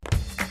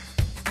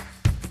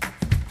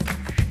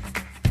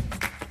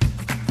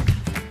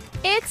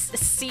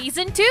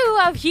Season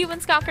 2 of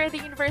Humans Conquer the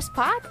Universe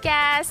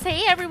podcast.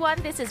 Hey everyone,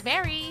 this is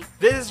Mary.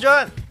 This is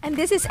John. And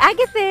this is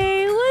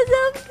Agatha. What's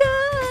up,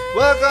 guys?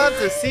 Welcome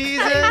to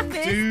Season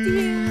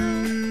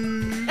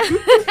 2.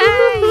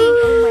 Oh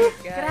my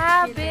God.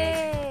 Grabe.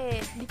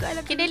 Hindi ko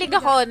alam. Kinilig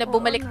ako na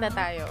bumalik na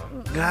tayo.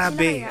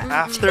 Grabe.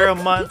 After a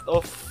month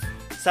of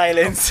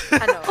silence.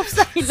 Of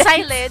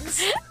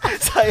silence.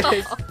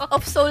 Silence.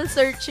 Of soul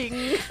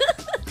searching.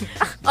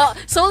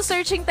 Soul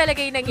searching talaga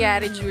yung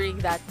nangyari during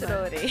that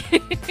month.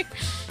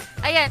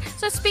 Ayan.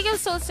 So, speaking of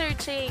soul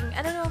searching,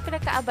 ano naman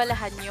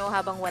pinagkaabalahan nyo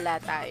habang wala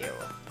tayo?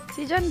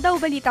 Si John daw,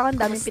 balita ko, ang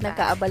daming Kamusta?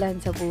 pinagkaabalahan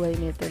sa buhay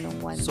nito nung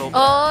one day.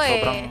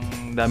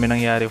 Sobrang dami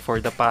nangyari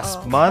for the past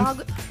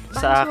month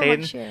sa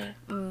akin.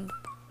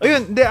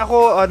 Ayun, hindi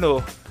ako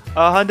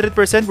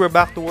 100% we're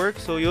back to work.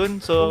 So yun.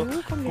 So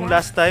kung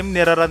last time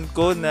niraran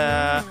ko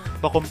na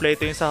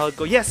makompleto yung sahod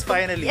ko. Yes,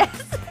 finally. Yes.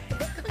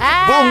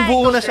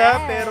 Buong-buo na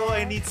siya pero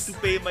I need to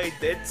pay my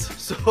debts.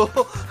 So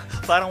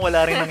parang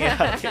wala rin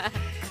nangyari.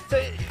 So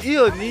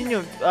yun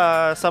yung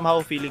somehow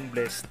feeling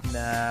blessed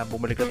na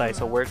bumalik na tayo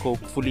sa work.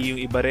 Hopefully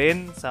yung iba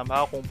rin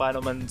somehow kung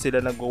paano man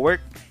sila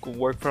nag-work, kung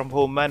work from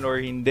home man or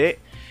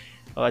hindi.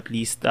 O at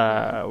least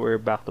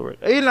we're back to work.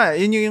 Ayun lang,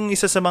 yun yung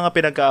isa sa mga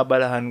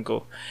pinagkaabalahan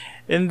ko.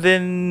 And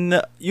then,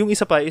 yung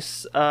isa pa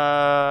is,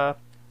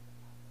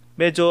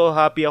 medyo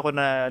happy ako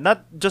na,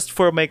 not just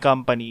for my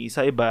company,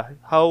 sa iba,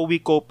 how we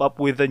cope up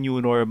with the new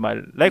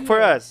normal. Like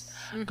for us,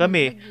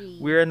 kami,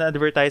 we're an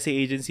advertising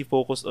agency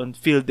focused on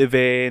field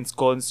events,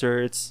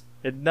 concerts,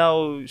 and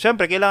now,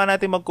 syempre, kailangan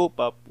natin mag-cope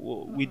up.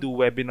 We do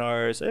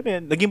webinars. I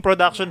mean, naging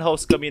production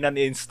house kami na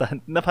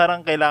instant na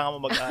parang kailangan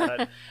mo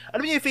mag-aral.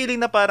 Alam niyo yung feeling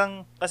na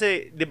parang,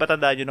 kasi, di ba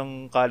tandaan nyo nung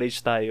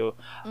college tayo,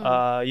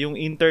 yung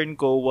intern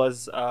ko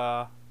was,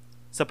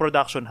 sa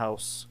production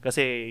house.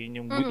 Kasi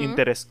yun yung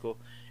interest ko.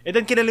 And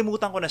then,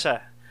 kinalimutan ko na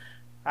siya.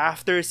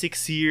 After 6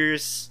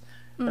 years,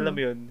 alam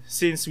mo yun,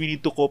 since we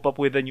need to cope up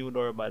with the new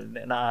normal,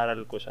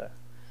 naaral ko siya.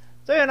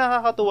 So, yun,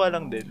 nakakatuwa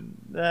lang din.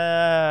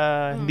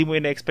 Hindi mo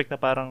ina-expect na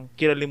parang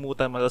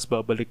kinalimutan mo, tapos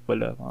babalik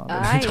pala.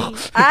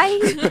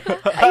 Ay,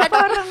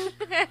 parang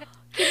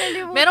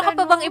kinalimutan. Meron ka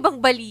pa bang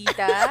ibang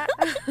balita?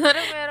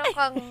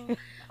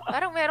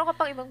 Parang meron ka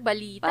pang ibang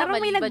balita.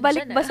 Parang may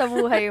nagbalik ba sa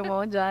buhay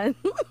mo, John?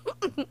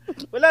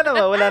 Wala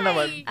naman.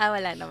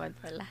 Wala naman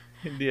pala.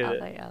 Hindi.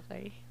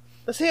 Okay.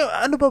 Kasi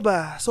ano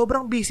ba?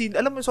 Sobrang busy.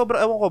 Alam mo,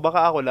 ewan ko,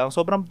 baka ako lang,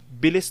 sobrang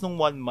bilis nung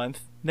 1 month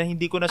na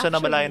hindi ko na siya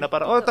namalayan na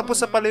parang, tapos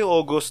na pala yung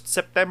August,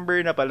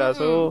 September na pala.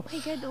 So, oh my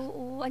God,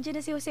 oo. Andiyan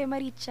na si Jose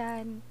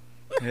Marichan.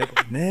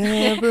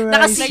 Never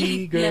I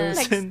see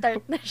girls.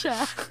 Nag-start na siya.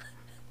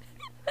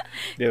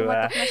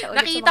 Diba?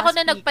 Nakita ko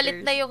na nagpalit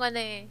na yung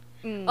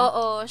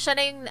Oo, siya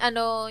na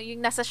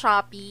yung nasa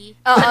Shopee.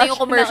 Oo, Siya na yung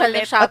commercial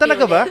ng Shopee.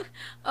 Talaga ba?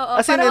 Oo.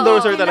 As in,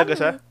 endorser talaga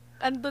siya?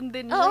 Andun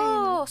din siya.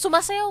 Oo,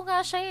 sumasayaw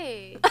nga siya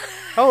eh.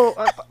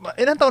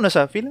 Ilan taon na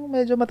siya? Feeling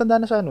medyo matanda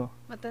na siya, no?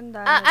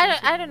 Matanda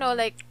I don't know,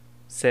 like,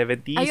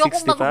 70, 65?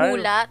 ayokong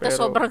maghula, tas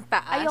sobrang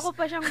taas. Ayoko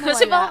pa siyang mawala.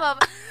 Kasi baka,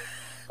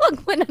 Huwag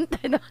mo nang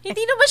tanong.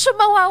 hindi naman siya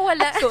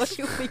mawawala.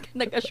 Assuming ka,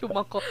 nag-assume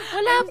ako.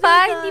 Wala pa,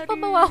 hindi pa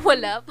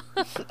mawawala.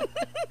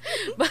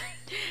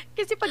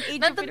 Kasi pag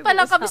age Nandun pa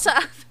lang kami sa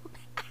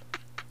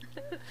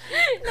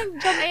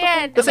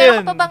Ayan, Kasi meron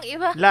yun, ka pa bang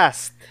iba?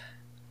 last,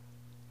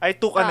 I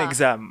took an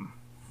exam.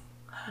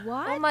 Oh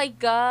What? my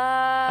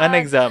God. An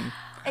exam.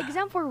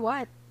 Exam for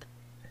what?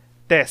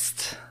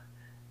 Test.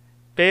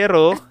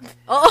 Pero,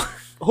 Oo.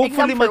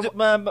 hopefully,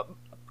 Exam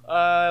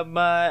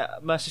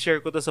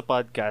ma-share ko to sa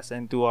podcast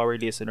and to our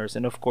listeners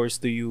and of course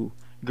to you,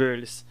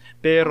 girls.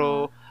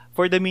 Pero,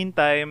 for the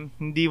meantime,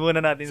 hindi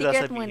muna natin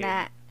Secret sasabihin.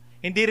 muna.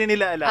 Hindi rin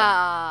nila alam.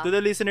 To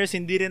the listeners,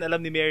 hindi rin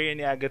alam ni Mary and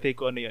ni Agatha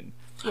kung ano yun.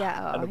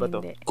 Yeah, Ano ba to?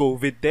 hindi.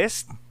 COVID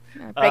test?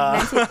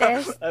 Pregnancy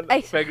test?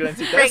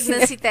 Pregnancy test?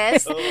 Pregnancy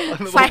test.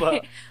 Ano ba ba?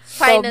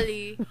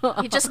 Finally,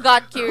 he just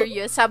got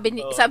curious. Sabi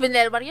ni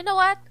Elmar, you know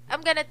what?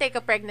 I'm gonna take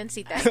a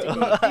pregnancy test today.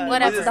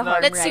 This is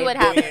not Let's see what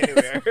going happens.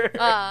 anywhere.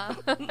 Ah.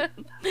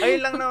 Ayun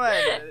lang naman.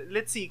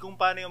 Let's see kung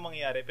paano yung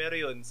mangyari. Pero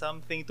yun,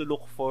 something to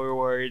look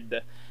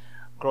forward.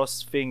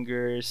 Cross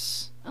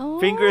fingers. Oh.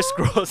 Fingers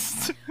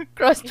crossed.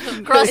 Cross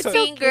Cross It's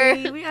finger.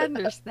 Okay, we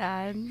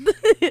understand.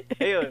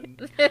 Ayun.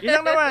 Yun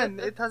lang naman.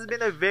 It has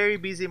been a very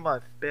busy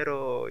month.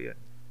 Pero yun.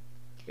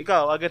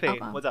 Ikaw, Agatha,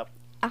 Okay. what's up?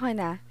 Ako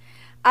na.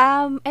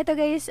 Eto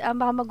guys,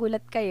 baka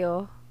magulat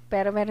kayo,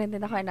 pero meron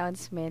din ako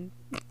announcement.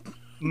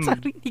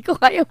 Sorry, hindi ko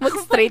kaya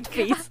mag-straight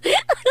face.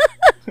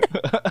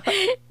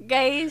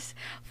 Guys,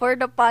 for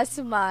the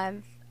past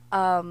month,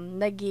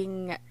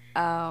 naging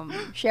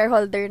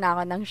shareholder na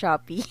ako ng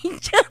Shopee.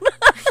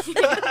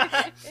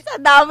 Sa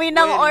dami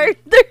ng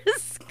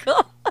orders ko.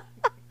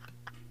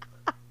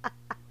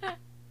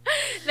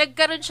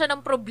 Nagkaroon siya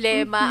ng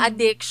problema,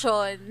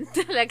 addiction.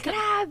 Talaga.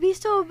 Grabe,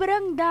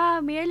 sobrang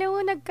dami. Alam mo,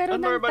 nagkaroon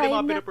ng Ano normally time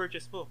mga na...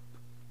 pinapurchase mo?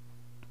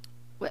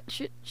 well,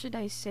 should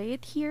I say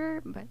it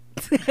here? But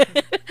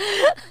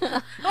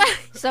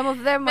some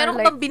of them Meron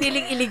are ka like, bang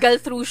biniling illegal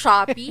through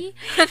Shopee?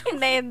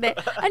 hindi.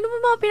 Ano mo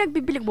mga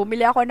pinagbibili?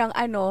 Bumili ako ng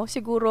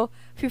siguro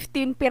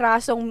 15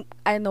 pirasong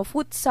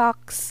foot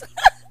socks.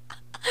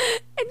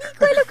 Hindi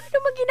ko alam kung ano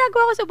mang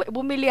ginagawa ko sa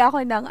bumili ako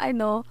ng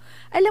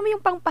alam mo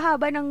yung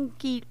pangpahaba ng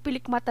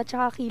pilik mata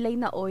tsaka kilay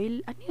na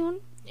oil? Ano yun?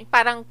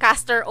 Parang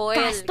castor oil.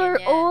 Castor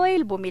ganyan.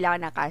 oil. Bumili ako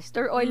ng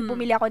castor oil.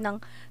 Bumili ako ng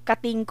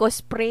katingko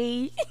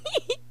spray.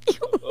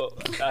 Oh,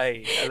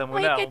 ay, alam mo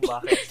May na kung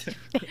bakit.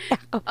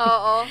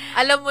 Oo.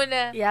 Alam mo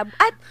na. Yeah.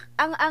 At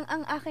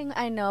ang aking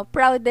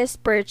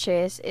proudest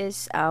purchase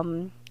is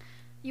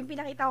yung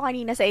pinakita ko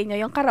kanina sa inyo,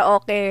 yung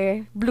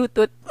karaoke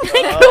Bluetooth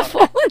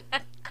microphone.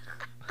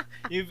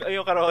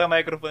 Yung karaoke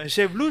microphone,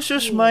 Chef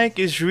Lucius mic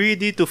is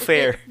ready to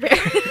fair.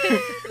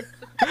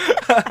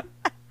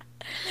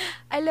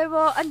 Alam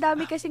mo, ang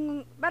dami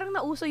kasing, parang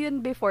nauso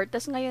yun before,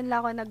 tas ngayon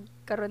lang ako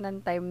nagkaroon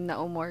ng time na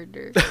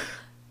umorder.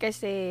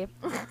 Kasi,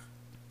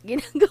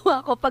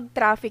 ginagawa ko pag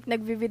traffic,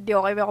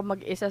 nagvi-video ako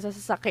mag-isa sa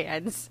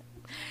sasakyan.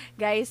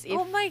 Guys, if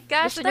Oh my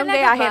gosh, gusto nyong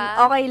talaga gayahin,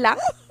 ba? okay lang.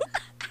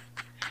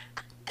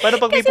 Paano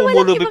pag may Kasi walang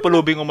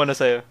pumulubing-pulubing umano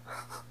sa'yo?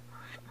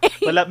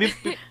 Wala,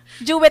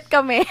 Duet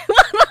kami.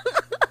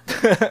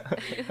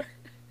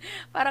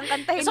 Parang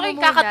kantahin Gusto ko mo yung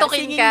muna.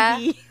 kakatukin singing ka.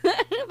 bee.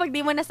 Pag di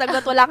mo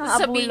nasagot, wala kang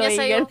Sabihin niya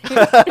abuloy. sa'yo.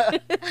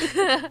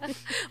 Ganun.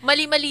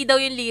 Mali-mali daw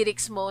yung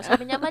lyrics mo.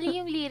 Sabi niya, mali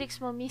yung lyrics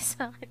mo, miss.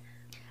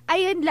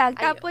 Ayun lang.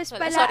 Ay, Tapos wala.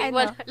 pala, Sorry,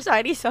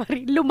 wala.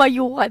 sorry.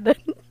 Lumayo ka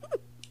dun.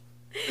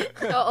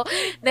 Oo.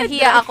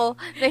 Nahiya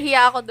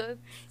ako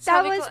doon.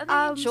 Sabi Tapos, ko,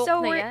 ano yung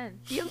joke na yan?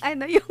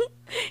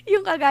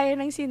 yung kagaya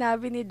ng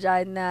sinabi ni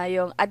John na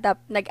yung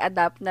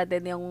nag-adapt na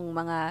din yung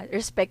mga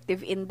respective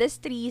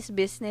industries,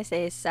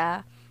 businesses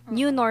sa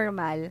new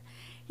normal.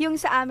 Yung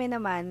sa amin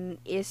naman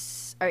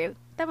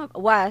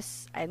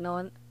was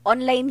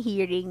online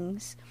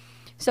hearings.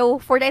 So,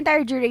 for the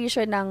entire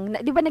duration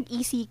di ba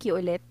nag-ECQ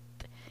ulit?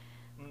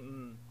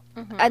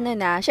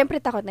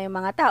 Syempre takot na yung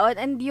mga tao,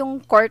 and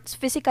yung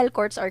physical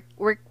courts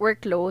were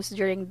closed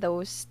during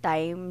those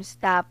times.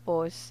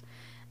 Tapos,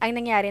 ang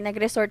nangyari,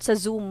 nag-resort sa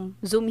Zoom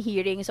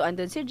hearing. So,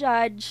 andun si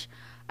judge,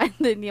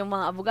 andun yung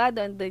mga abogado,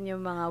 andun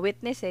yung mga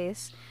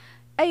witnesses.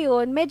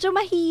 Ayun, medyo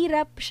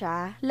mahirap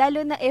siya,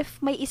 lalo na if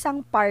may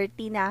isang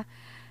party na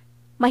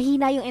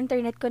mahina yung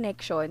internet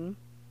connection.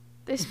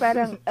 Tapos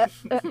parang,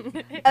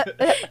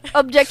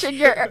 objection,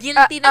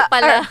 Guilty na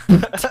pala.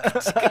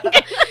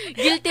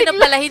 Guilty na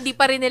pala, hindi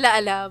pa rin nila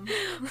alam.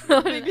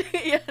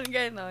 yan,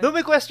 ganon. Doon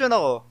may question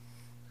ako.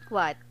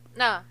 What?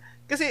 Na.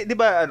 Kasi 'di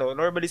ba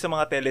normally sa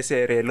mga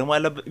teleserye,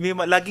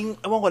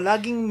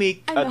 laging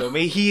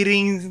may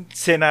hearing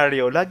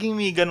scenario, laging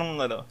may ganung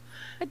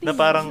na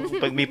parang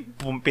pag may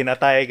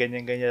pinatay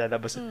ganyan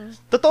lalabas.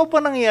 Totoo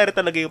pa nangyayari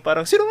talaga yung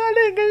parang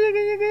sinungaling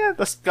ganyan.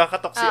 Tapos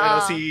kakatok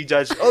si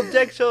judge,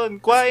 objection,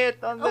 quiet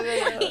on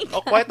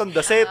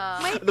the set.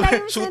 May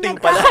times Shooting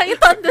na pala.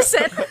 Quiet on the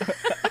set.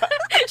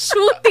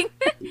 Shooting.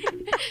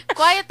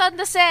 Quiet on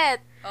the set.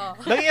 Oh.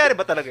 Nangyayari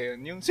ba talaga yun?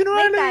 Yung May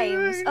sinungaling,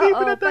 times. hindi Oo,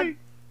 pinatay.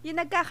 yung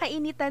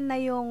nagkakainitan na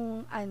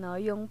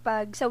yung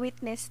pag sa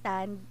witness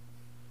stand,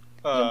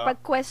 yung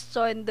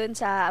pag-question dun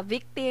sa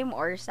victim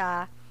or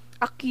sa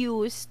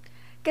accused.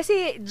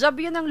 Kasi job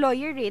yun ng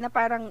lawyer na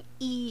parang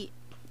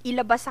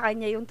ilabas sa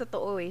kanya yung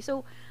totoo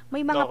So,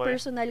 may mga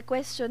personal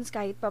questions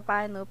kahit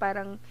papano,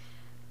 parang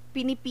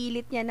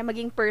pinipilit niya na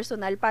maging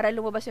personal para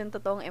lumabas yung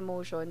totoong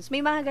emotions.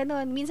 May mga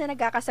ganon. Minsan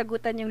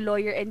nagkakasagutan yung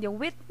lawyer and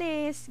yung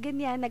witness,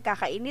 ganyan,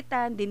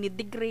 nagkakainitan,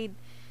 dinidegrade.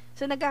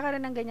 So,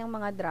 nagkakaroon ng ganyang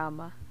mga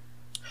drama.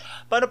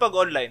 Paano pag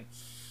online?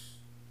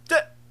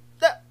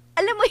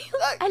 Alam mo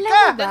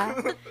ba?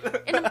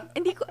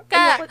 Hindi ko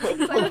alam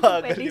kung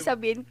pwedeng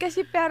sabihin.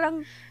 Kasi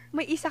parang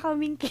may isa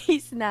kaming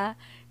case na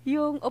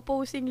yung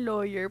opposing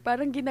lawyer,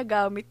 parang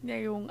ginagamit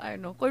niya yung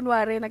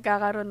kunwari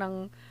nagkakaroon ng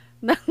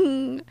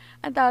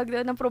ang tawag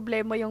doon ng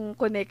problema yung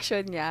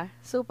connection niya.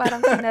 So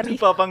parang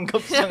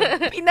Papanggap siyang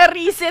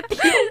pinareset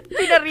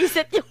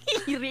yung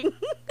hearing.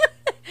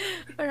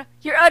 Parang,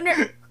 Your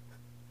Honor,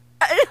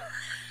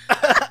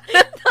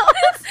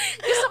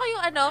 Gusto ko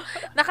yung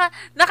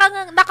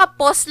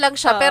naka-pause lang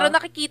siya, pero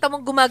nakikita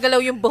mong gumagalaw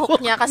yung buhok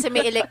niya kasi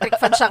may electric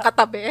fan siyang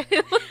katabi.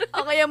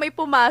 o kaya may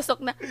pumasok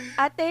na,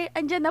 ate,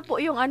 andyan na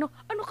po yung ano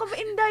ka ba,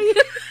 Inday?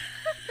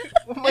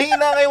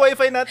 Mahina nga yung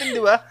wifi natin,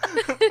 di ba?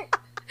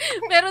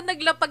 Meron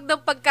naglapag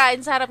ng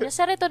pagkain sa harap niya.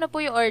 Sir, ito na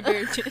po yung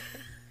order.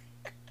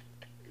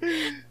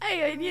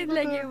 Ayun, yun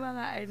lang yung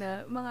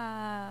mga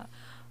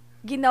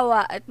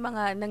ginawa at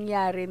mga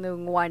nangyari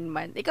nung 1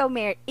 month. Ikaw,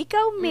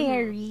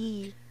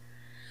 Mary.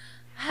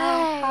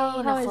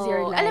 How is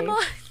your life? Alam mo,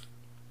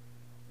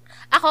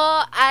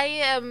 Ako,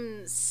 I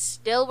am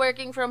still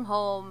working from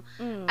home.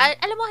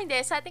 Alam mo,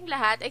 hindi, sa ating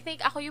lahat, I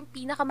think ako yung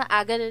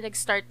pinakamaaga na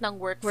nag-start ng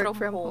work from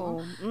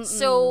home.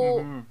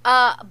 So,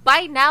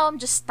 by now, I'm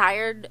just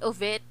tired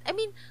of it. I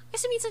mean,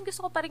 kasi minsan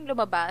gusto ko pa rin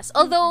lumabas.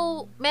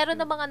 Although, meron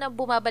na mga na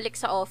bumabalik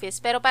sa office.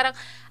 Pero parang,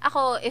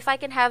 ako, if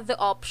I can have the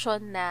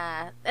option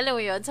na, alam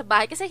mo yun, sa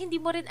bahay. Kasi hindi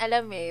mo rin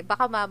alam eh.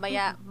 Baka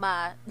mamaya,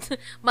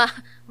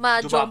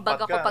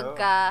 ma-jombag ako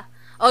pagka...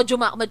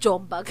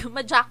 ma-jombag.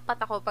 Ma-jackpot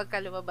ako pagka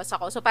lumabas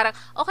ako. So, parang,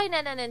 okay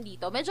na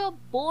nandito. Medyo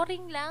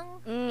boring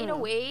lang, in a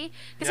way.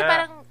 Kasi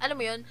parang, alam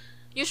mo yun,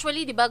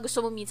 usually, di ba, gusto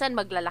mo minsan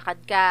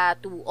maglalakad ka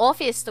to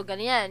office, to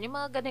ganyan. Yung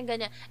mga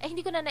ganyan-ganyan.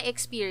 Hindi ko na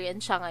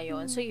na-experience siya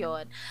ngayon. So,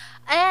 yun.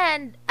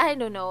 And, I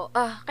don't know,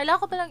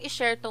 kailangan ko palang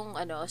i-share tong,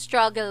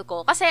 struggle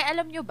ko. Kasi,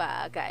 alam nyo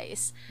ba,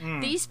 guys,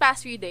 these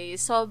past few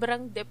days,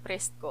 sobrang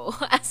depressed ko.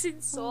 As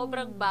in,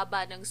 sobrang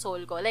baba ng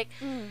soul ko. Like,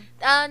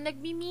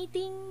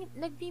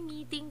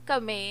 nagmi-meeting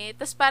kami,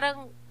 tapos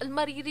parang,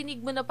 maririnig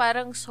mo na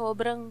parang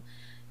sobrang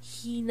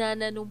hina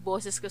na nung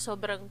boses ko.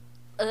 Sobrang,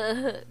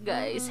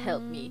 guys,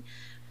 help me.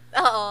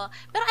 Oo.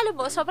 Pero alam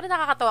mo, sobrang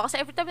nakakatawa kasi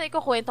every time na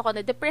ikukwento ko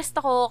na depressed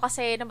ako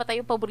kasi namatay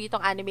yung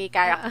paboritong anime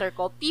character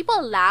ko, people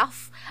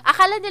laugh.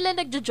 Akala nila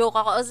nagjo-joke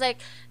ako. I was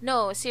like,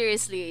 no,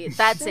 seriously,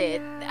 that's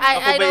it.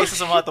 Ako ba isa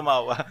sa mga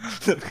tumawa?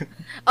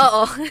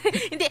 Oo.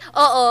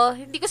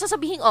 Hindi ko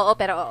sasabihin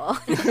pero oo.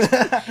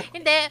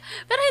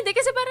 Hindi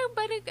kasi parang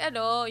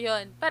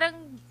yun. Parang,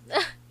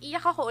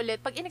 iyak ako ulit.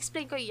 Pag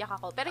in-explain ko, iyak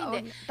ako. Pero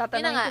hindi.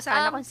 Tatanungin ko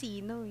sana kung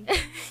sino eh.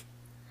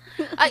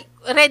 Ay,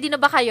 ready na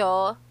ba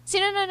kayo?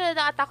 Sino nanonood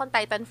ng Attack on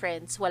Titan,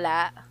 friends?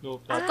 Wala? No,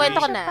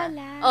 kwento ko na.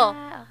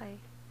 Okay.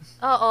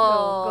 Oo,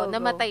 Go.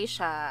 namatay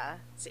siya.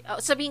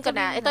 Sabihin ko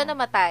na, ito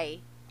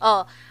namatay.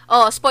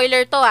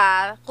 Spoiler to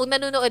kung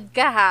nanonood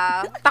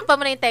ka takpan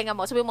mo na yung tenga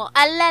mo. Sabi mo,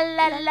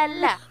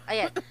 alalalala.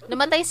 Ayan,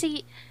 namatay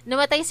si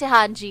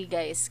Hanji,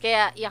 guys.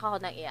 Kaya iyak ako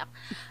ng iyak.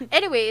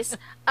 Anyways,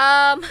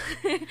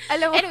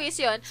 alam mo,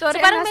 yun. Sorry,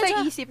 so, parang nasa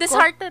medyo isip ko,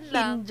 disheartened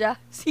lang.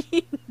 Si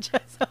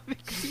Hinja,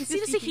 sabi ko.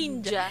 Sino si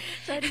Hinja?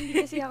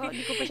 Sorry,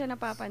 hindi ko pa siya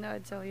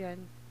napapanood. So,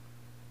 yun.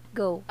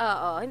 Go.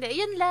 Oo, hindi.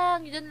 Yun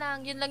lang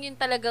yung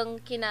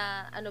talagang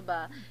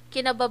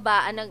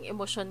kinababaan ng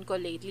emosyon ko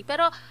lately.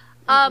 Pero,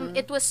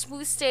 it was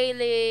smooth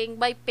sailing.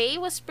 My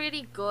pay was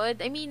pretty good.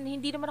 I mean,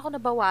 hindi naman ako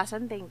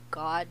nabawasan, thank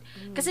God.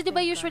 Kasi 'di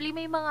ba usually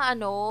may mga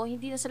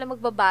hindi na sila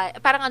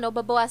parang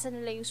babawasan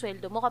nila yung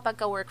sweldo mo kapag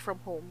ka work from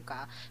home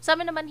ka. Sa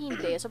amin naman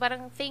hindi. So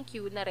parang thank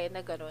you na rin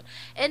na gano'n.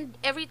 And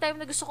every time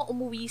na gusto ko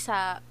umuwi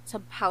sa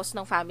house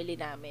ng family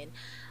namin,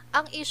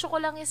 ang issue ko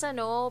lang is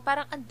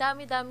parang ang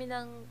dami-dami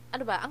ng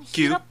ang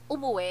hirap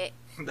umuwi.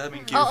 Ang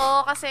daming queue.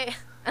 Oo, kasi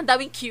ang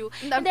daming queue.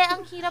 Hindi,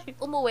 ang hirap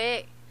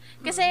umuwi.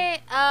 Kasi,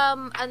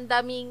 ang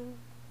daming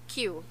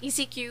Q.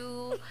 ECQ,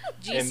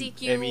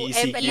 GCQ,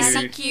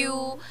 MECQ.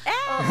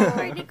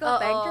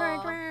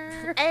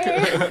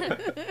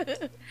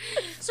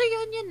 So,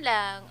 yun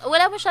lang.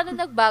 Wala masyadong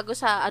nagbago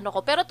sa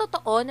ko. Pero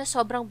totoo na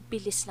sobrang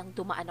bilis lang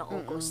dumaan ng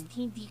August.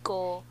 Hindi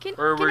ko... Can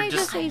I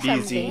just say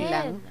something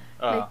lang?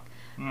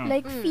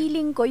 Like,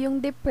 feeling ko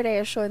yung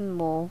depression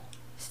mo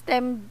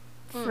stemmed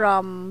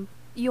from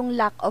yung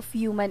lack of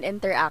human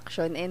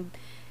interaction. And,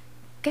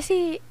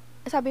 kasi,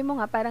 sabi mo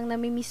nga, parang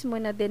namimiss mo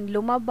na din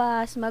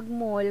lumabas,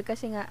 mag-mall,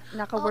 kasi nga,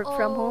 naka-work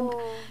from home.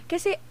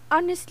 Kasi,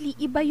 honestly,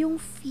 iba yung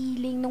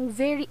feeling nung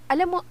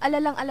alam mo,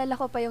 alala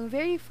ko pa yung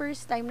very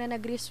first time na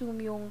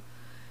nag-resume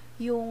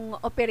yung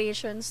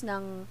operations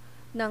ng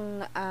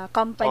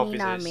company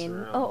offices, namin.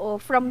 Oo,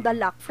 from the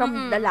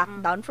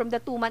lockdown, from the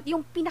 2 months,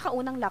 yung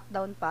pinakaunang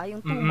lockdown pa,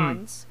 yung 2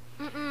 months.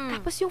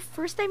 Tapos yung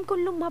first time ko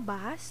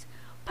lumabas,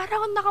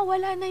 parang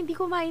nakawala na, hindi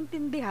ko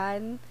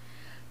maintindihan.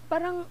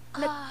 Parang,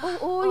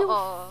 yung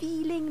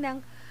feeling ng,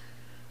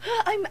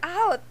 I'm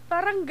out.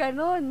 Parang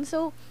ganon.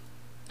 So,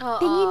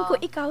 tingin ko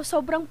ikaw,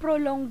 sobrang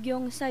prolonged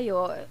yung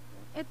sa'yo.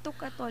 It took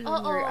a toll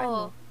on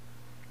your,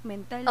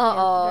 mental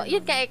health.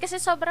 Yun kasi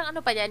sobrang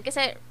pa yan.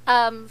 Kasi,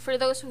 for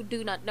those who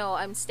do not know,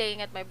 I'm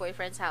staying at my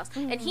boyfriend's house.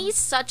 And he's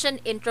such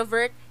an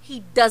introvert,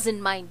 he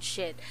doesn't mind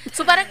shit.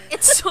 So, parang,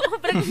 it's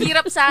sobrang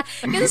hirap kasi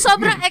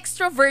sobrang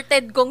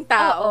extroverted kong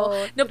tao.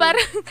 Tas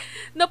parang,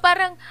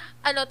 parang,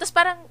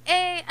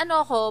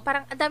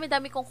 ang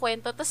dami-dami kong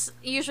kwento. Tas,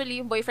 usually,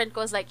 yung boyfriend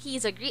ko is like,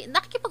 he's agree.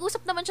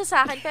 Nakikipag-usap naman siya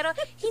sa akin, pero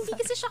hindi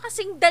kasi siya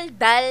kasing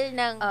daldal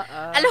ng,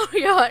 alam mo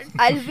yun?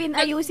 Alvin,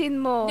 ayusin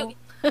mo.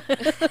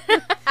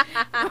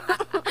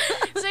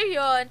 So,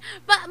 yun.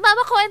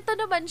 Mamakwento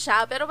naman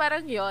siya, pero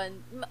parang yun.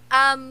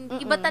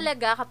 Iba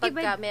talaga kapag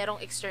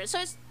merong external.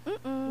 So,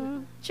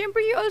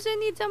 Siyempre, you also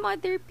need some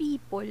other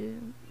people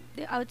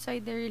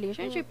outside the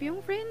relationship.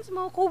 Yung friends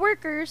mo,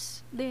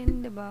 co-workers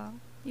din, diba?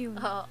 Yun.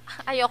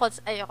 Ayoko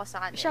sa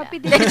kanila.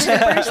 Shopee delivery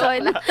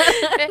person.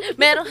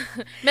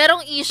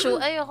 merong issue.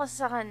 Ayoko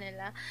sa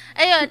kanila.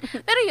 Ayun.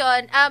 Pero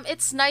yun,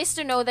 it's nice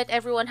to know that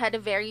everyone had a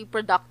very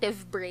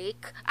productive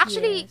break.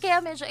 Actually,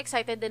 kaya medyo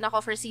excited din ako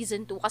for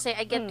season 2 kasi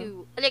I get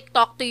to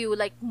talk to you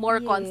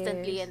more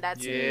constantly, and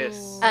that's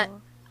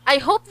I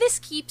hope this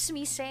keeps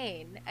me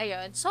sane.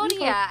 Ayun. Sorry,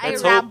 I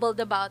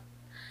rambled about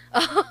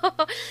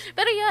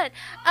Pero yun,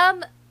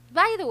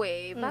 by the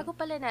way, bago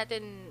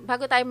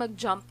tayo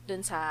mag-jump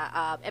dun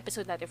sa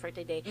episode natin for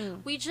today,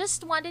 we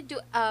just wanted to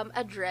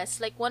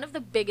address like one of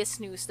the biggest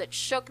news that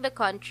shook the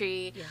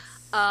country. Yes.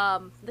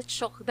 That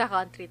shook the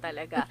country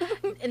talaga.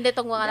 In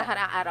itong mga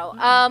nakaraang araw.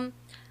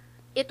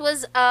 It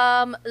was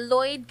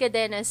Lloyd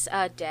Cadena's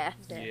death.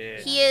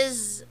 Yes. He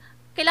is...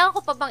 Kailangan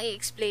ko pa bang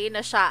i-explain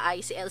na siya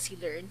ay si Elsie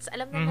Learns?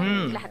 Alam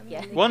naman lahat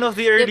yan. One of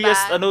the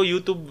earliest Diba?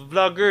 YouTube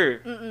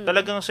vlogger.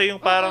 Talagang siya yung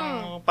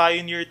parang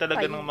pioneer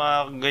talaga ng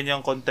mga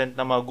ganyang content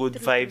na mga good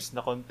vibes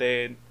na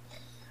content.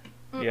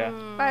 Yeah.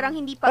 Parang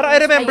hindi pa... Parang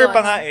I remember Ayun.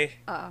 pa nga eh.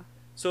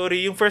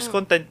 Sorry, yung first Mm.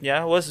 content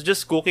niya was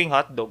just cooking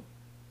hotdog.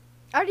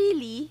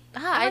 Really?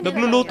 I didn't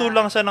Nagluluto know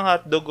lang siya ng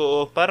hotdog,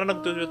 oo. Parang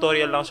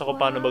nagtutorial lang siya kung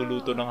paano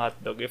magluto ng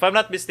hotdog. If I'm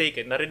not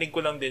mistaken, narinig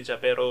ko lang din siya,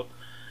 pero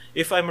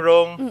if I'm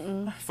wrong,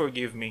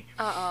 forgive me.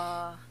 that.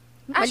 Oo.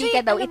 Mali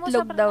ka daw, alam mo,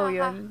 itlog sobrang daw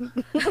yun.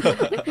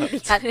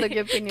 Hotdog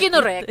yung pinipito.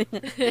 Kinorek.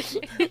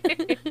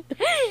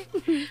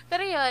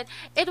 Pero yun,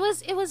 it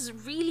was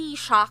really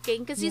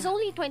shocking because he's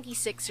only 26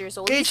 years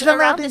old. Ka-age He's lang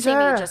around natin the same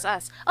siya. age as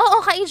us. Oo,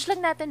 ka-age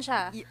lang natin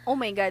siya. Oh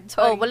my God,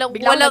 sorry. Biglang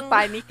Walang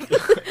panic.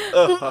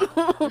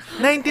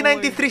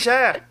 1993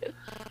 siya.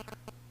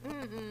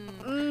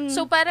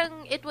 So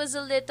parang it was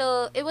a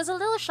little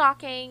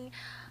shocking.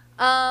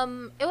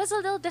 It was a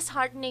little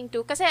disheartening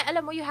too kasi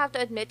alam mo, you have to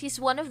admit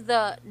he's one of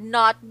the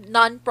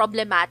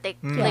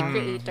non-problematic like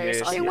creators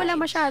Yes, online. Yung wala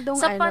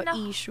masyadong Sa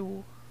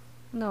issue.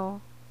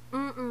 No.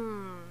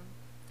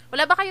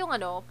 Wala ba kayong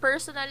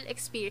personal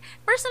experience?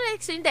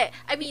 Hindi.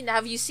 I mean,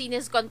 have you seen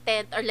his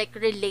content or like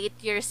relate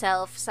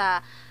yourself sa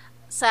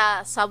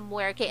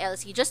somewhere kay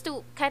Elsie just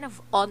to kind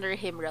of honor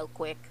him real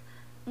quick?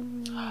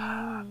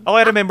 Ako,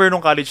 I remember nung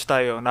college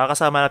tayo,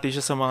 nakakasama natin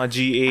siya sa mga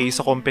GA,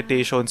 sa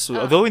competitions.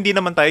 Although, hindi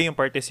naman tayo yung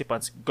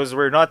participants because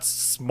we're not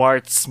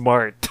smart.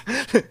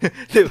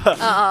 Diba?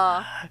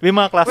 May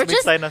mga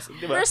classmates tayo na,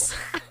 diba?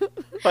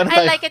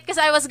 I like it because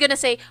I was gonna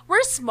say,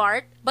 we're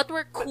smart, but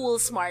we're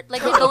cool smart.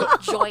 Like, we don't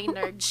join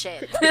nerd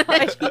shit.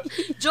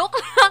 Joke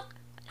lang.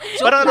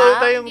 Parang ano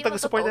tayong hindi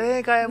taga-support,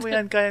 totoo. kaya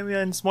mo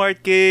yan,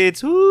 smart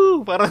kids,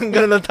 woo! Parang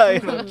gano'n lang tayo.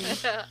 No?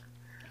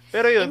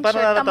 Pero yun, In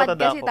parang short, tamad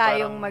natatanda kasi ko.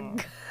 tayong Parang,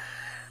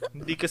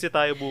 hindi kasi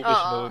tayo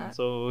bookish noon.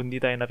 So, hindi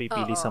tayo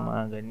napipili Oo. sa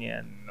mga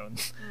ganyan. Noon.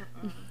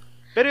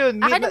 Pero yun,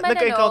 Ako naman,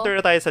 nagka-encounter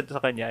na tayo sa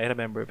kanya, I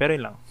remember. Pero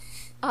yun lang.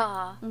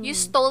 You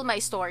stole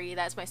my story.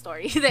 That's my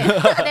story. Hindi,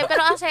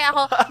 pero kasi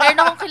ako, meron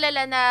akong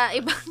kilala na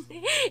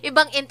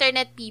ibang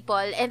internet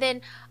people. And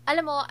then,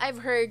 alam mo,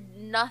 I've heard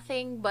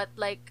nothing but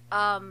like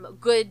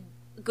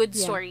good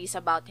stories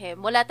about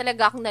him. Wala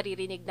talaga akong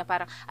naririnig na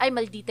parang, ay,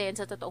 maldita yan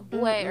sa totoong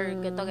buhay or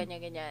ganito,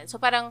 ganyan. So,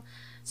 parang,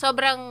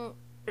 sobrang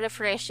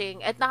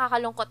refreshing at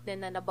nakakalungkot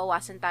din na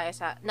nabawasan tayo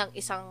ng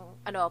isang,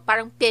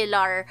 parang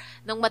pillar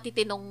ng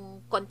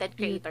matitinong content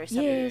creator sa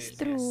Yes,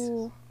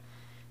 Pilipinas.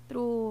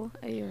 True.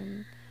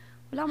 Ayun.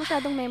 Wala akong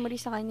masyadong memory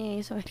sa kanya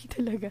eh. Sorry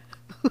talaga.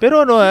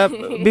 Pero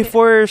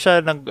before siya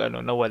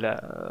nawala,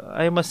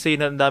 I must say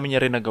na ang dami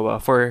niya rin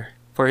nagawa for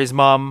his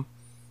mom,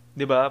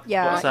 'di ba?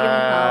 Yeah, sa yung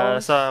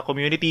house. sa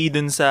community,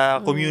 dun sa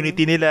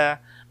community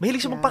nila.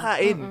 Mahilig siya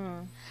magpakain.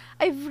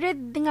 I've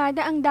read nga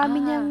na ang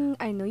dami niyang,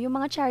 yung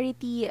mga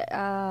charity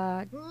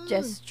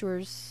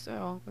gestures,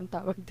 kung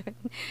tawag doon.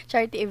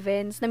 Charity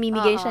events,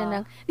 namimigay siya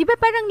ng, di ba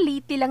parang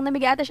lately lang,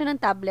 namigay ata siya ng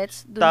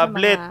tablets doon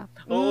Tablet. sa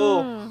mga... Oo.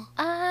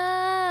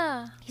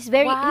 He's a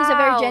very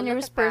Wow,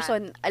 generous look at that.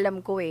 person, alam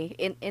ko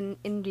in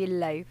real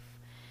life.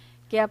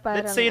 Kaya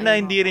parang, Let's say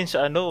na hindi rin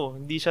siya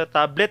hindi siya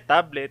tablet,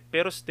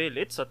 pero still,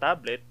 it's a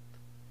tablet.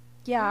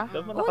 Yeah.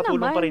 Diba, Oo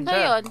nakatulong pa rin So,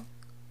 siya. yun.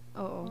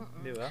 Oo.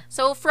 Di ba?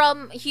 So,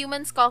 from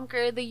Humans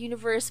Conquer the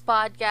Universe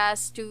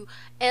podcast to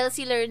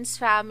Elsie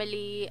Learns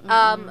family,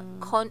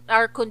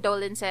 our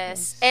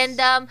condolences. And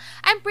I'm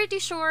pretty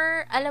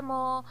sure, alam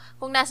mo,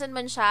 kung nasan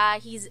man siya,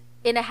 he's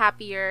in a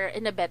happier,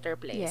 in a better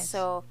place. Yes.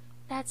 So,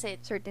 that's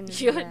it. Certainly.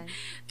 Yun.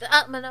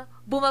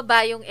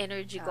 Bumaba yung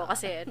energy ko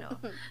kasi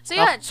So,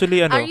 yun.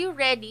 Actually, Are you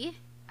ready?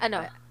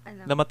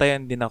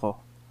 Namatayan din ako.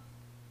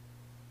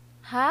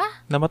 Ha?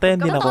 Namatayan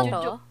din ako.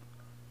 Totoo?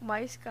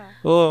 Umayos ka.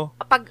 Oo.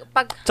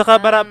 Tsaka,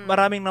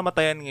 Maraming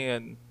namatayan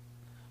ngayon.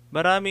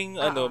 Maraming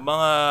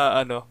mga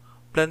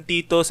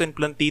plantitos and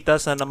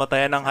plantitas na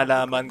namatayan ng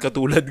halaman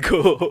katulad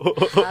ko.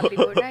 Sabi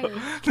ko na eh.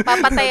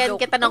 papatayan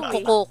kita ng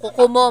kuko.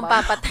 Kuko mo,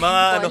 papatayan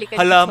Mga ko. Halika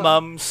dito.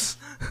 halamams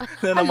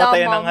na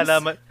namatayan ng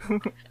Halamams.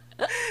 halaman.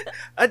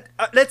 At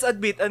let's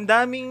admit, ang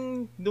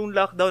daming nung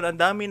lockdown, ang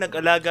daming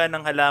nag-alaga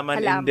ng halaman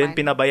and then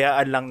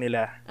pinabayaan lang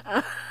nila.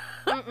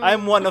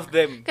 I'm one of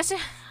them. Kasi,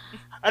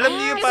 Alam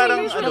niyo yung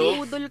parang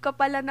Nabudol ka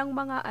pala ng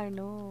mga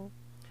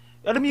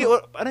alam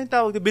niyo ano yung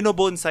tawag,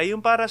 binobonsai,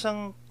 yung para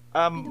siyang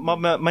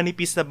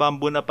manipis na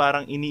bamboo na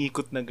parang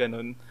iniikot na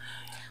ganun.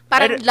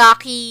 parang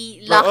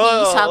lucky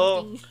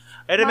something.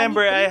 I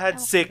remember I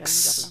had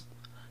 6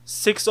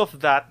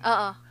 of that.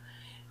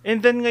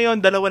 And then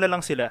ngayon, 2 na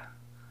lang sila.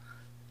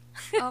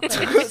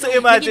 Okay. So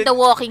imagine, Naging The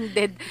Walking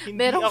Dead.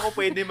 hindi ako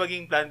pwede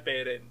maging plant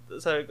parent.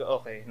 Sabi ko,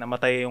 okay,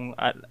 namatay yung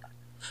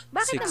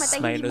Bakit 6 namatay?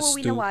 Hindi mo minus 2,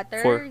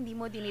 winawater? 4. Hindi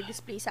mo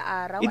dinidisplay sa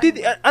araw?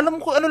 Hindi, alam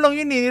ko ano lang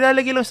yun eh.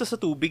 Nilalagay lang sa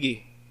tubig eh.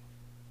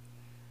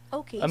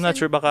 Okay. I'm not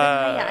sure, baka...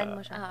 Hayaan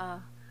mo siya.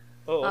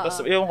 Oo, tapos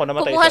ewan ko,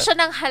 namatay Kumuha siya.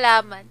 siya ng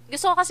halaman.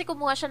 Gusto ko kasi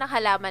kumuha siya ng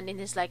halaman and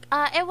he's like,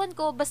 ewan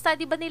ko, basta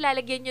di ba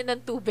nilalagyan yun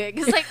ng tubig?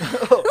 It's like,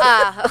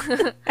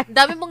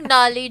 dami mong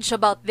knowledge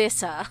about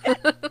this, ha?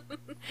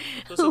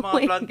 So, sa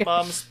mga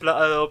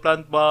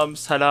plant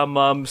moms,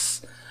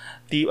 halamams,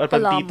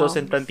 plantitos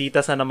and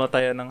plantitas na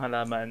namatayan ng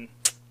halaman.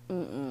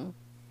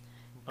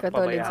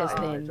 Condolences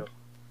din.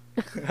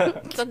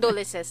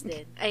 Condolences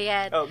din.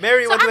 Ayan. Oh,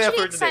 Mary, what do we have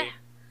for actually, today?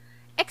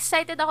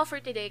 Excited ako for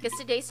today because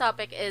today's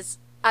topic is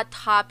a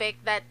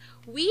topic that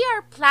we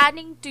are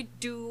planning to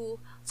do.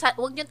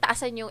 Huwag niyong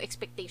taasan yung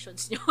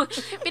expectations niyo.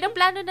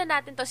 Pinaplano na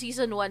natin to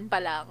season 1 pa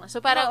lang.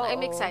 So parang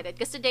I'm excited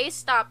because today's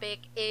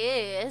topic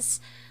is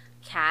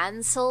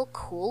cancel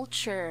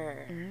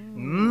culture.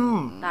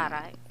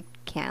 Taray.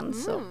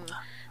 Cancel.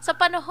 Sa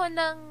panahon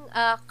ng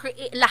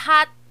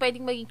lahat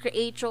pwedeng maging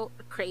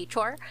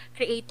creator,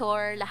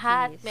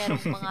 lahat Yes.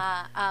 merong mga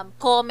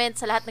comments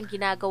sa lahat ng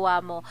ginagawa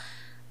mo.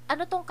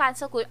 Ano tong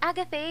cancel culture?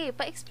 Agathe,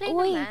 pa-explain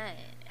Uy. naman.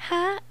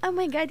 Ha? Oh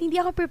my God, hindi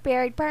ako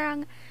prepared.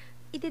 Parang,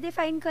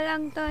 iti-define ko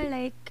lang to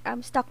like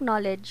stock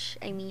knowledge.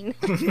 I mean,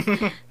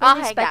 don't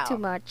Okay, expect go. too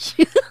much.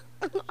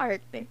 Ang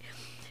arte.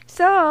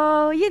 So,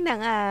 yun na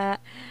nga.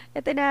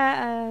 Ito na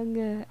ang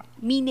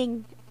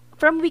meaning.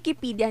 From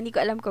Wikipedia, hindi ko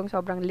alam kung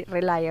sobrang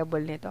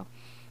reliable nito.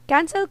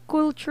 Cancel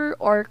culture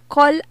or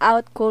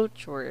call-out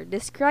culture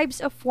describes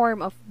a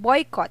form of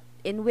boycott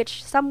in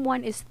which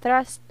someone is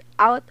thrust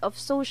out of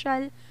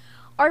social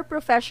or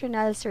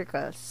professional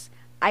circles,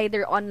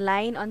 either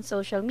online on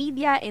social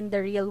media, in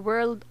the real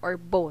world, or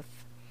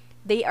both.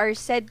 They are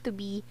said to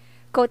be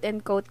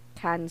quote-unquote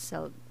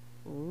canceled.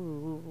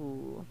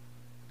 Ooh.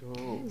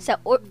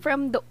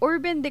 From the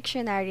Urban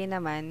Dictionary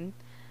naman,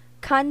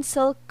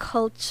 cancel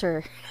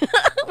culture.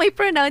 May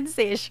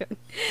pronunciation.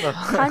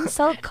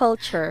 Cancel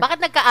culture.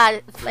 Bakit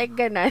Like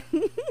ganon.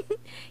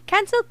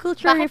 Cancel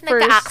culture bakit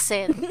refers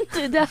nagka-accent?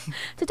 to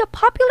the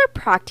popular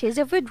practice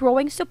of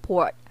withdrawing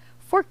support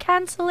for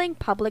canceling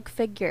public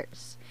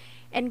figures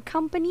and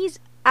companies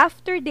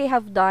after they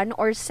have done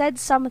or said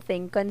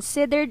something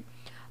considered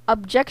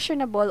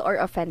objectionable or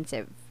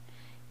offensive.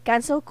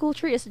 Cancel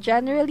culture is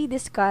generally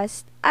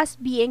discussed as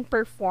being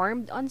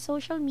performed on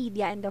social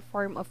media in the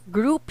form of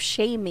group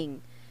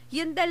shaming.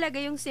 Yun talaga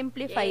yung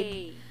simplified,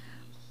 Yay.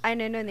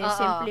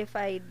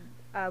 simplified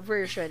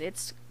version.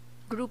 It's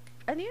group,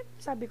 ano yun?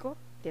 Sabi ko?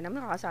 Di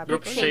naman nakasabi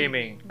Group ko.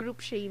 shaming. Group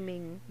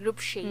shaming. Group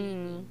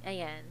shaming.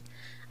 Ayan.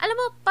 Alam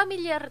mo,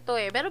 familiar to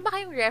eh. Meron ba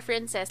kayong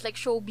references, like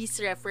showbiz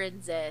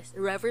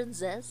references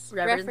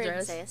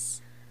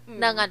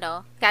ng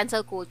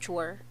cancel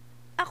culture?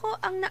 Ako,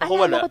 ang Ako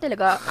wala. naalala ko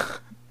talaga,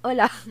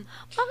 wala.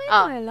 Bakit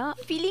Ah. wala?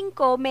 Feeling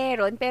ko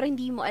meron, pero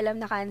hindi mo alam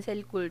na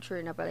cancel culture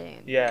na pala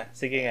yun. Yeah,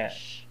 sige nga.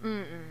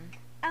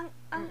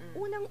 Ang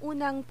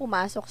unang-unang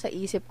pumasok sa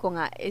isip ko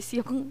nga is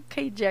yung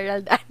kay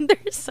Gerald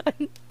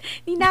Anderson.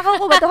 Ninakaw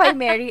ko ba to kay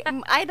Mary?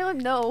 I don't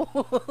know.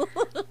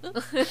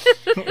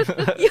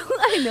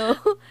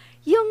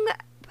 yung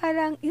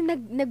parang, yung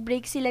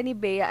nag-break sila ni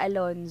Bea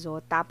Alonzo,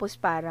 tapos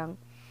parang,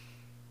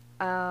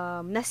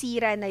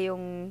 nasira na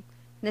yung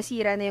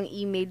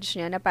image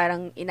niya na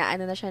parang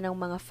inaano na siya ng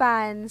mga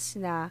fans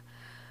na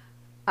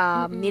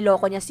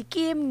niloko niya si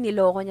Kim,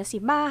 niloko niya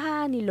si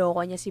Maha,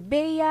 niloko niya si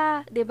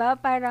Bea, 'di ba?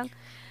 Parang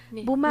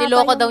bumaba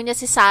Niloko yung- daw niya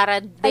si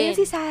Sarah din. Ayun,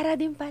 si Sarah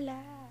din pala.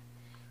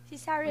 Si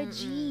Sarah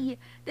G.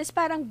 Tapos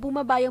parang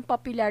bumaba yung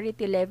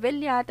popularity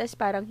level niya, tapos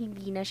parang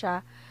hindi na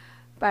siya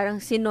parang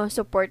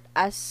sino-support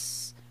as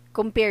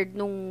compared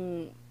nung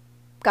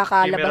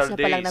kakalabas na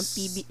pa lang ng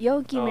PB.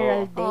 Yung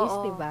Kimeral Days,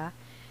 Oo. 'di ba?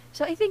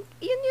 So I think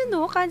yun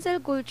no,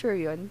 cancel culture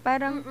yun.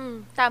 Parang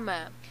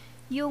Tama.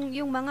 yung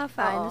mga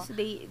fans,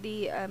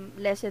 they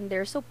lessen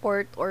their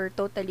support or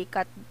totally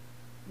cut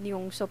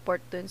yung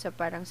support dun sa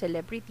parang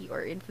celebrity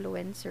or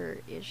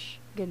influencer-ish.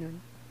 Ganun.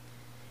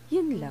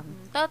 Yun lang.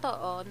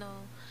 Totoo,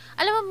 no.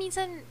 Alam mo,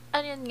 minsan,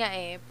 ano yan nga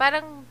eh,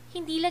 parang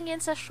hindi lang yan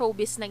sa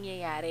showbiz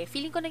nangyayari.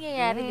 Feeling ko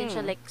nangyayari din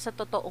siya like sa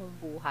totoong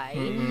buhay.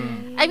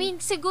 I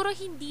mean, siguro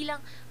hindi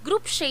lang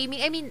group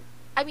shaming. I mean,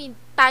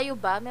 tayo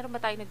ba? Meron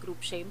ba tayo na group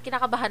shame?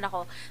 Kinakabahan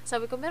ako.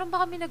 Sabi ko, meron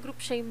ba kami na group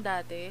shame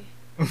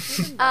dati?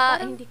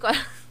 Hindi ko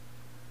alam.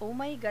 Oh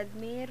my God,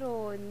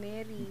 meron.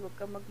 Mary, huwag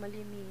ka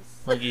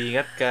magmalinis.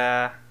 Mag-iingat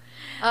ka.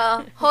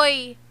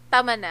 Hoy,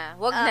 tama na.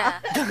 Wag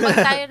na. Wag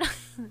tayo na.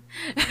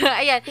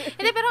 Ayan.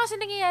 Hindi, pero kasi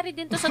nangyayari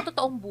din to sa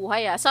totoong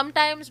buhay,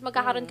 Sometimes,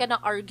 magkakaroon ka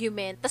ng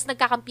argument, tas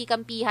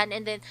nagkakampi-kampihan,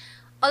 and then,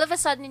 all of a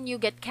sudden, you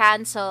get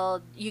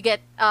canceled. You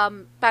get,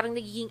 parang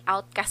nagiging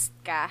outcast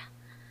ka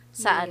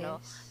sa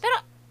Pero,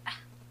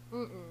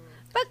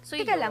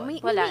 Teka lang,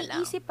 may wala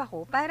lang. naisip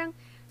ako, parang,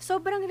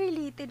 sobrang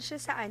related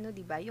siya sa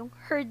di ba? Yung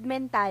herd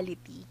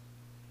mentality.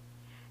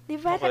 Di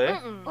ba? Okay.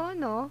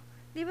 No?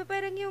 Di ba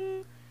parang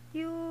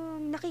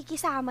yung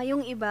nakikisama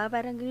yung iba,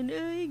 parang ganun,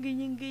 ay,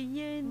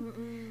 ganyan-ganyan.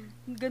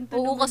 Ganito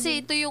Oo, naman kasi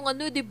yun. ito yung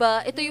ano, 'di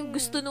ba? Ito yung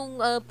gusto nung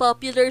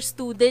popular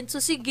student.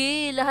 So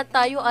sige, lahat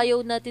tayo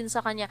ayaw natin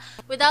sa kanya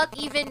without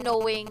even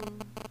knowing,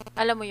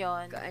 alam mo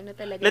 'yon. Ano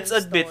talaga Let's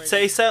yung admit,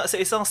 story. sa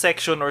isang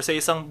section or sa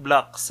isang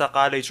block sa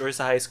college or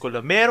sa high school,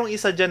 merong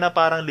isa dyan na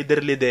parang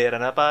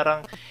lider-lidera na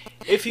parang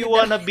if you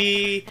wanna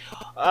be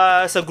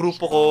sa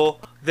grupo ko,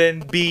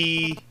 then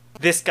be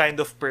this kind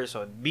of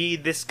person. Be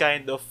this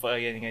kind of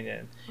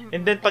ganyan.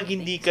 And then pag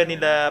hindi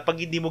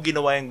mo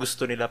ginawa yung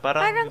gusto nila,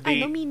 parang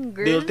Mean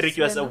Girls. they'll treat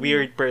you as a ganun.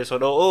 weird person.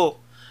 Oo.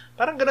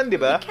 Parang ganun, di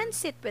ba? You can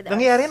sit with us.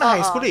 Nangyayari na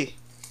high Oo. school eh.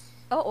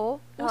 Oo.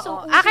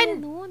 Usong-uso Akin-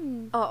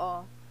 nun.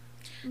 Oo.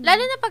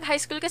 Lalo na pag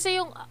high school kasi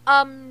yung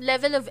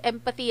level of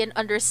empathy and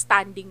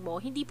understanding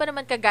mo, hindi pa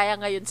naman kagaya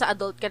ngayon sa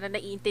adult ka na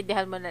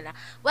naiintindihan mo na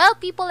well,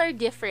 people are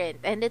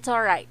different and it's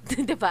alright.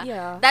 'Di ba?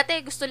 Yeah. Dati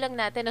gusto lang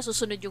natin na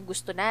susunod yung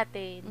gusto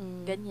natin.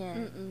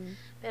 Ganyan.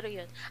 Pero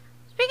yun.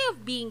 Speaking of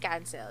being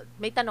canceled,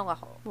 may tanong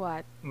ako.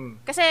 What?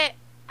 Kasi,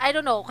 I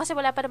don't know, kasi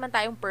wala pa naman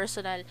tayong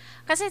personal.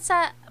 Kasi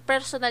sa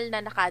personal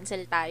na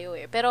na-cancel tayo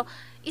eh. Pero,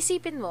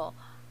 isipin mo,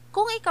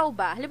 kung ikaw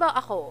ba, halimbawa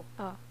ako,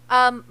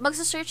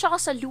 magsa-search ako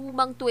sa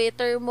lumang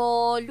Twitter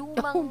mo,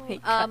 lumang Oh my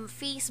God.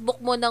 Facebook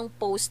mo ng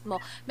post mo,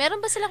 meron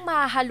ba silang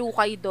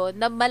mahahalukay doon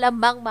na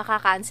malamang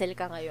makakancel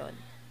ka ngayon?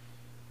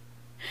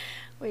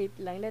 Wait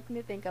lang, let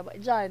me think about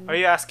John. Are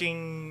you asking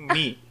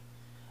me?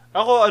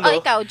 Ako,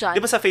 Ikaw, John.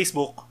 di ba sa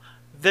Facebook,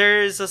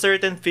 there's a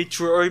certain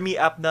feature or me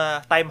app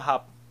na time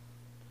hop.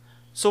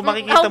 So,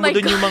 makikita oh mo my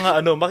dun yung mga,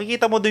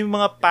 makikita mo dun yung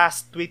mga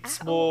past tweets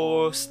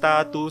mo,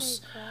 status.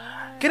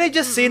 Can I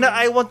just say na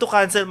I want to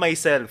cancel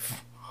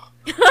myself?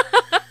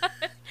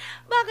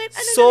 Bakit?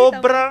 Ano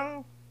Sobrang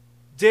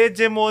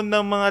jejemon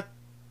ng mga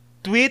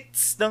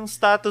tweets ng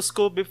status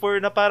ko before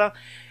na parang,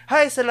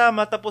 hi,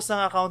 salamat, tapos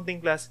ng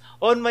accounting class.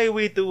 On my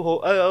way to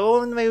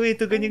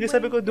ganyan.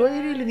 Sabi ko, do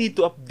I really need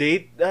to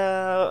update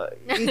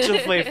each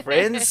of my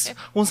friends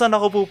kung saan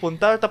ako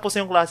pupunta? Tapos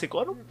yung klase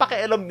ko, anong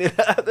pakialam nila?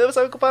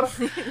 Sabi ko parang,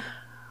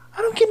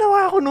 anong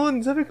ginawa ko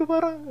noon? Sabi ko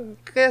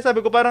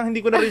parang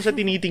hindi ko na rin siya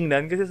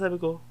tinitingnan kasi sabi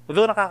ko,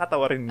 although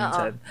nakakatawa rin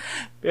minsan.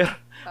 Pero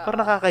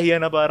parang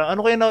nakakahiya na parang, ano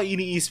kaya na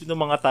iniisip ng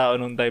mga tao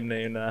nung time na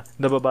yun na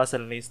nababasa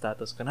lang yung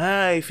status ko.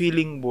 Hi,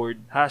 feeling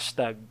bored.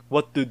 Hashtag,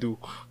 what to do.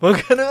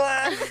 Mga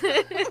ganun.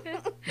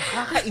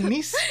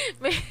 Nakakainis.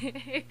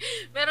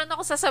 Meron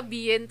ako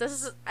sasabihin,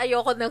 tapos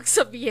ayoko nang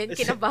sabihin,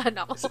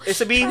 kinabahan ako.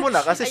 Sabihin mo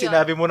na kasi Ayun.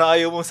 sinabi mo na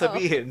ayaw mong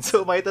sabihin.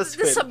 So, might as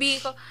well.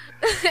 Sabihin ko,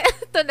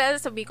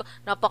 sabihin ko,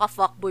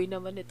 napaka-fuckboy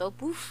naman ito.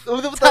 Poof.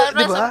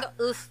 Diba?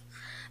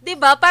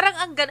 Diba? Parang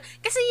ang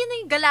kasi yun na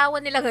yung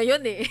galawan nila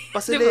ngayon eh.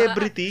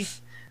 Pa-celebrity.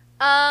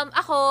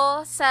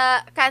 Ako,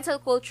 sa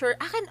cancel culture,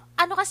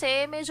 ano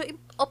kasi, medyo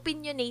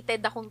opinionated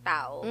akong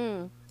tao.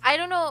 I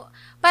don't know,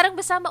 parang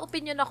basta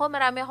ma-opinion ako,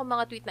 marami akong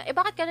mga tweet na,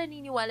 bakit ka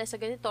naniniwala sa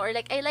ganito? Or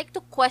like, I like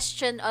to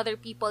question other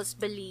people's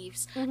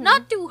beliefs.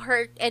 Not to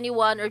hurt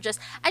anyone or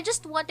I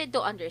just wanted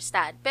to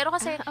understand. Pero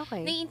kasi,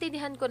 okay.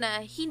 naiintindihan ko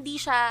na hindi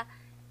siya,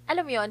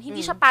 alam mo yun,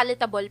 hindi siya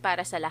palatable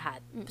para sa lahat.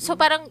 So,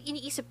 parang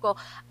iniisip ko,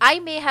 I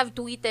may have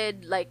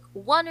tweeted like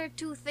one or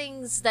two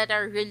things that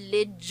are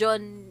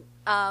religion,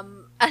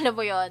 alam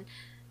mo yun,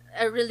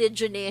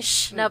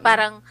 religionish, na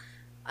parang,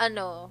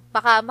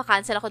 baka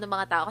makancel ako ng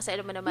mga tao kasi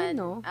alam mo naman,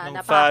 Ng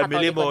napaka-katoliko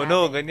family mo, natin. no?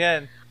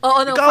 Ganyan. Oo,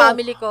 ng Ikaw,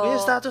 family ko. may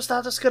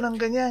status ka ng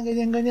ganyan.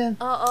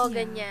 Oo,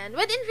 ganyan.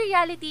 When in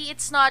reality,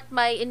 it's not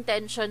my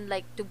intention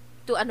like to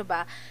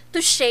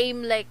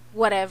shame like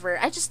whatever.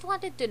 I just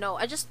wanted to know.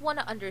 I just want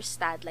to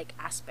understand like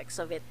aspects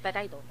of it that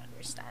I don't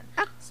understand.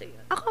 So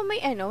yun. Ako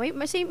may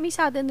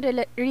sudden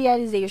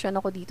realization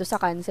ako dito sa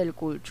cancel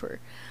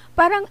culture.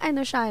 Parang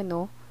siya,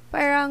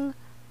 parang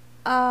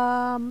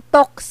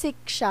toxic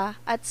siya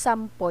at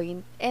some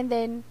point. And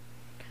then,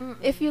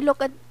 if you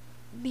look at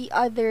the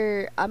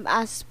other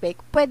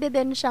aspect, pwede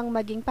din siyang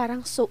maging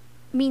parang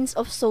means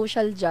of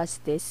social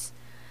justice.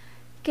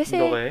 Kasi,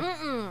 Okay.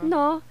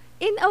 no,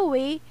 in a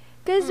way,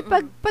 kasi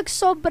pag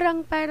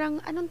sobrang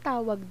parang, anong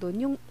tawag doon?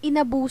 Yung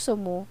inabuso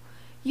mo,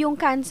 yung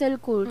cancel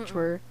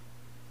culture,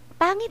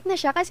 pangit na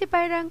siya kasi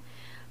parang,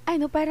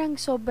 parang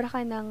sobra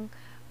ka ng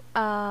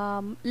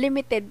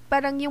limited.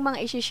 Parang yung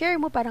mga isi-share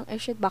mo, parang,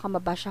 shit, baka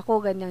mabash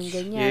ako, ganyan.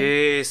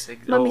 Yes.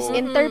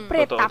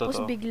 Ma-misinterpret, Totoo,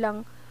 tapos totoo.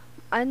 biglang,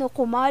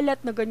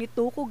 kumalat na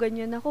ganito ko,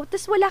 ganyan ako.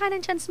 Tapos wala ka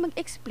ng chance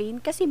mag-explain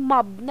kasi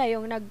mob na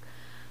yung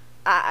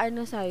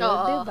sa'yo,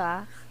 Oo.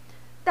 diba?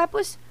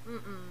 Tapos,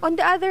 on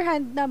the other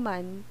hand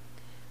naman,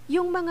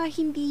 yung mga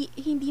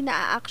hindi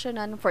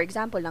na-actionan, for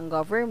example, ng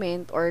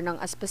government or ng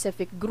a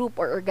specific group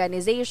or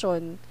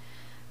organization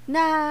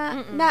na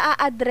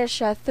na-address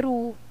siya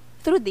through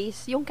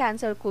this, yung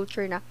cancel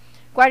culture na,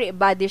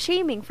 body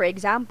shaming, for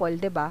example,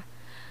 'di ba?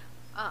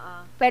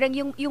 Parang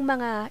yung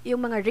mga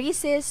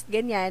racist,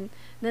 ganyan,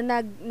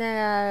 na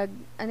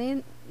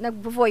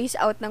nag-voice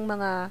out ng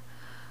mga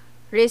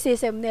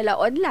racism nila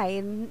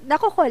online,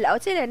 nako-call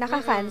out sila,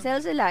 naka-cancel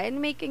sila, and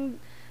making,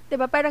 'di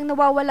ba, parang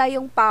nawawala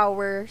yung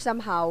power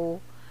somehow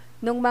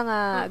nung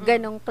mga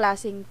ganong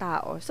klaseng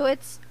tao. So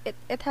it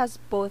has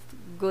both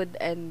good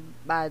and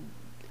bad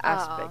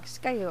aspects.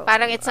 Kayo.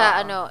 Parang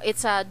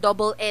it's a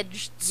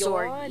double-edged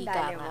sword. Yun, Ika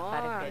dali nga. mo.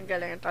 Parang Ang ganun.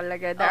 galing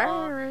talaga.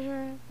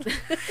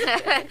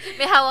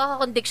 May hawak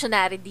akong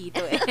dictionary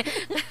dito eh.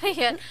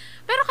 Ayan.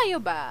 Pero kayo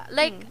ba?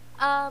 Like,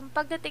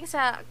 pagdating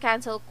sa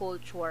cancel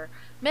culture,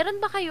 meron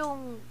ba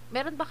kayong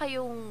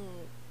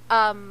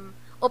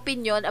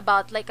opinion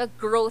about like a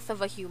growth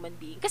of a human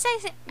being? Kasi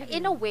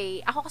in a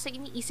way, ako kasi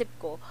iniisip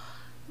ko,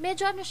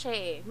 medyo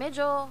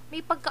medyo may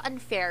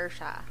pagka-unfair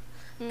siya.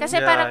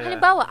 Kasi parang,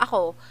 halimbawa,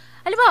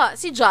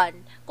 si John,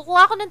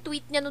 kukuha ako ng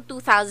tweet niya noong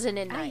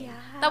 2009.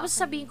 Tapos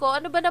sabihin ko,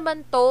 ano ba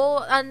naman to?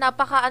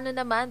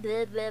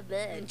 Blah, blah,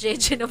 blah.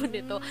 Jeje naman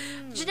ito.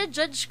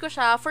 Gina-judge ko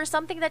siya for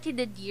something that he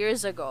did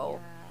years ago.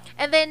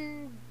 And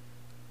then,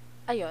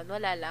 ayun,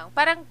 wala lang.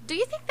 Parang, do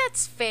you think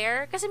that's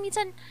fair? Kasi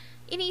minsan,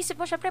 iniisip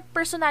mo, syempre,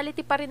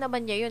 personality pa rin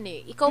naman niya yun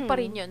eh. Ikaw pa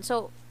rin yun.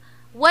 So,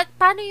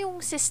 paano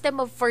yung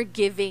system of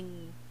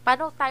forgiving?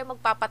 Paano tayo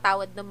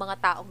magpapatawad ng mga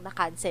taong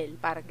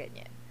na-cancel? Parang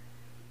ganyan.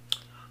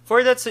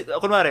 For that,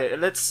 kunwari,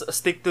 let's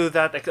stick to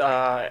that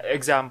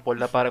example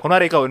na parang,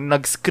 kunwari ikaw,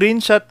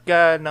 nag-screenshot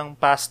ka ng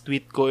past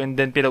tweet ko and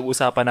then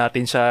pinag-usapan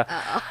natin siya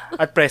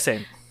at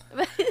present.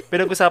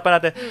 Pinag-usapan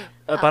natin,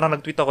 parang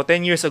nag-tweet ako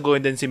 10 years ago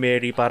and then si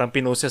Mary parang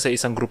pinost niya sa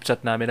isang group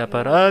chat namin na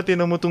parang,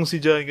 tinan mo tong si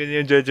John,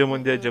 ganyan,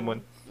 judgemon.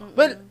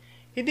 Well,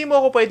 hindi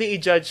mo ako pwedeng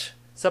i-judge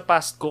sa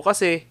past ko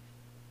kasi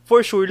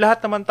for sure,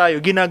 lahat naman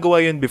tayo, ginagawa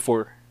yun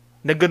before.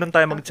 Nagganon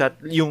tayo mag-chat,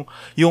 yung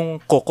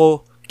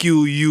Coco,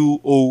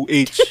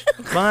 Q-U-O-H.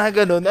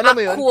 Mga ganon. Alam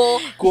mo yun?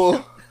 Ako.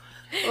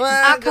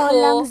 Ako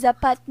lang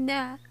zapat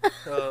na.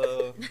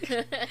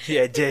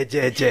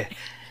 Je.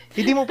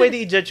 Hindi mo pwede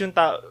i-judge yung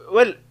tao.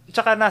 Well,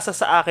 tsaka nasa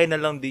sa akin na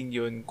lang din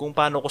yun kung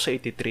paano ko siya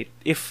ititreat.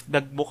 If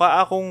nagbuka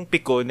akong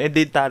pikon,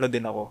 din talo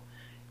din ako.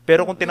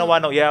 Pero kung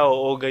tinawanan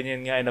ko,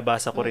 ganyan nga,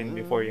 nabasa ko rin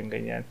before yung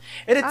ganyan.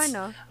 And it's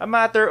a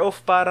matter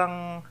of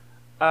parang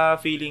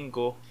feeling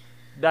ko,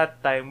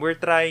 that time, we're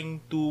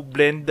trying to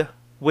blend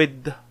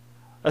with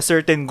a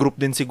certain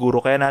group din siguro,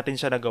 kaya natin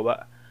siya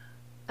nagawa.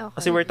 Okay.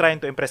 Kasi we're trying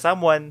to impress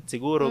someone,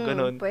 siguro,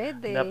 ganun.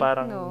 Pwede. Na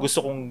parang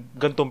gusto kong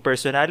gantong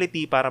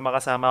personality para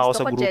makasama ako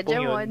sa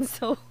grupong yun.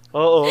 So.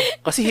 Oo.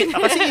 Kasi in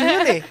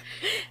yun eh.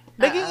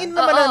 Naging in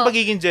naman ang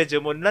magiging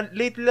Jejemon.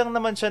 Lately lang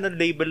naman siya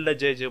na-label na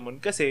Jejemon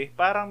kasi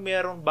parang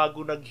merong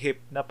bago nag-hip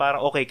na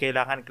parang okay,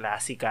 kailangan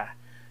klasika.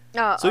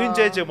 So yung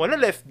Jejemon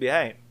na left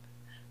behind.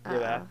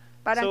 Diba?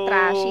 Parang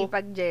trashy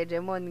pag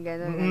Jejemon,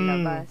 gano'n ang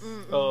labas.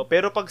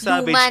 Pero pag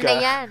savage Luma ka... na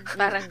yan.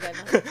 Parang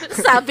gano'n.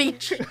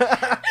 Savage.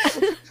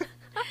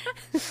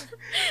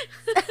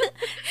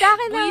 Sa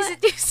akin naman...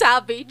 Buisit yung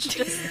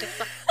savage.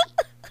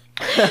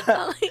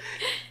 Okay.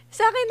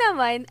 Sa akin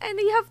naman,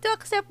 you have to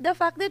accept the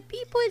fact that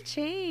people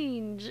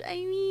change.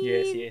 I mean...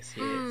 Yes.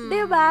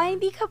 Diba?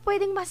 Hindi ka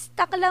pwedeng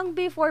ma-stuck lang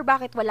before.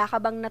 Bakit? Wala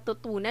ka bang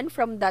natutunan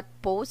from that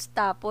post?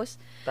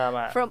 Tapos,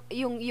 tama. From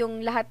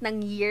yung lahat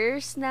ng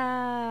years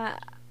na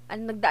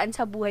nagdaan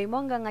sa buhay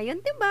mo hanggang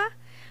ngayon, diba?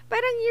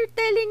 Parang you're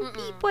telling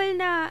people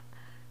na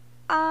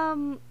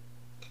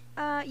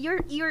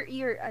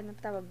you're ano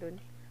tawag dun?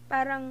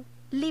 Parang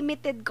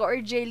limited ka or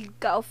jailed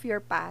ka of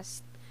your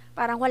past.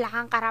 Parang wala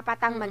kang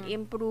karapatang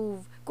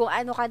mag-improve. Kung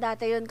ano ka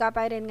dati, yun ka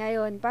pa rin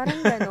ngayon.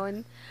 Parang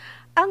ganon.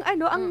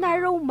 ang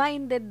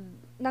narrow-minded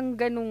ng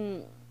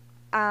ganung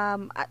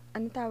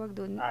ano tawag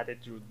dun?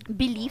 Attitude.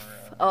 Belief.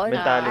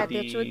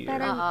 Mentality. Attitude.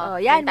 Parang,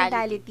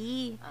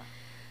 mentality.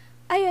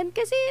 Ayun,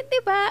 kasi,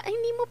 diba,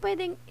 hindi mo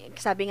pwedeng,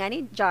 sabi nga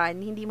ni John,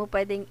 hindi mo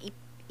pwedeng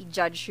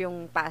i-judge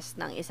yung past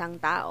ng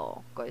isang tao.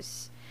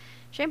 Because,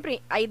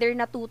 syempre, either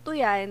natuto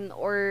yan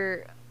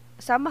or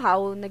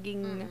somehow,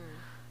 yun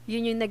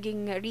yung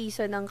naging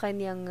reason ng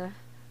kanyang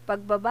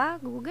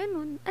pagbabago,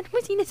 ganun. Ano ba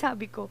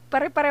sinasabi ko?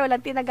 Pare-pareho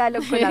lang,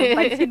 tinagalog ko lang.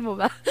 Pansin mo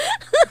ba?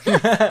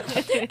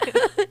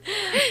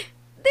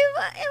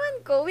 Diba? Ewan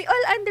ko, we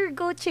all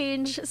undergo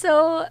change.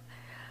 So,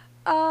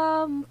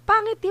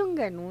 pangit yung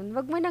ganun.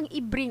 Wag mo nang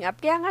i-bring up.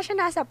 Kaya nga siya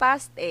nasa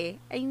past eh.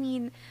 I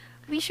mean,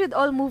 we should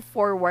all move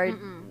forward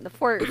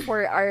for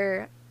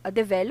our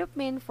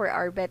development, for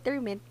our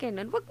betterment.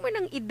 Ganun. Wag mo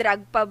nang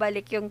i-drag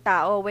pabalik yung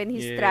tao when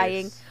he's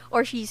trying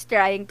or she's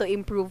trying to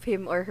improve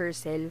him or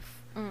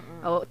herself.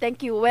 Oh,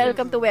 thank you.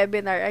 Welcome to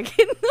webinar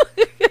again.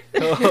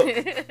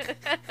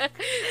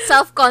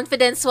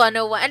 Self-confidence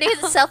 101. Ano yun?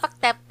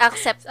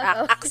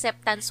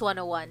 Self-acceptance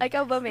 101.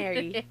 Ikaw ba,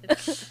 Mary?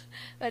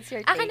 What's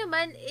your take? Akin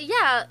naman,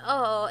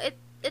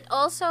 it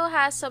also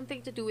has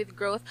something to do with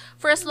growth.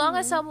 For as long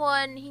as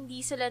someone,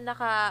 hindi sila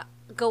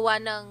nakagawa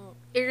ng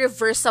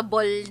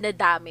irreversible na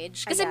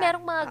damage. Kasi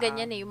merong mga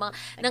ganyan yung mga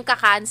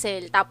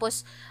nangka-cancel.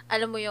 Tapos,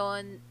 alam mo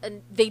yon,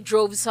 they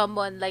drove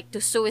someone like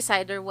to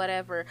suicide or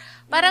whatever.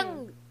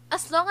 Parang,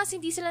 as long as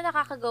hindi sila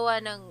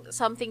nakakagawa ng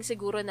something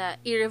siguro na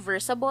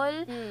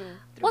irreversible,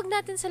 wag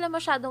natin sila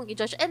masyadong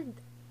i-judge. And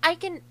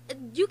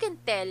you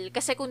can tell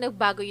kasi kung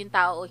nagbago yung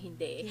tao o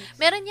hindi.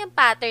 Meron yung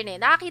pattern eh.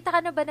 Nakakita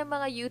ka na ba ng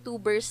mga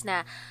YouTubers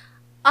na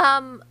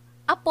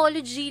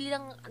apologize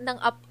lang ng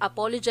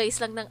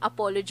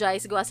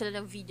apologize. Gawa sila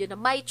ng video na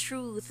my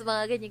truth,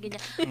 mga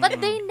ganyan-ganyan.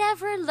 But they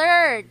never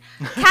learn.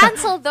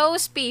 Cancel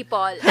those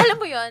people. Alam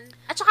mo yun?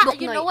 At saka,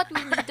 you know what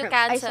we need to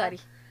cancel? Ay, sorry.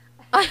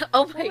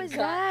 Oh my What was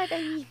God. that? I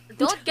mean,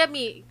 Don't get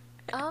me...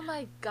 Oh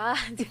my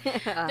God.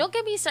 Don't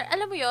get me sir.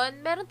 Alam mo yon,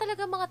 meron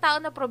talaga mga tao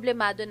na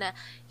problemado na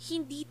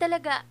hindi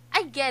talaga,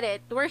 I get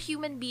it, we're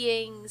human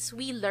beings,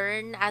 we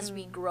learn as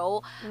we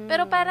grow.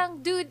 Pero parang,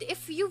 dude,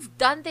 if you've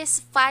done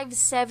this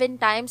 5-7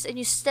 times and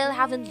you still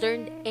haven't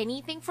learned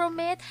anything from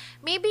it,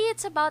 maybe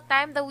it's about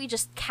time that we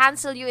just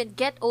cancel you and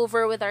get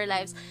over with our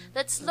lives.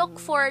 Let's look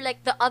for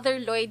like the other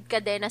Lloyd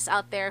Cadenas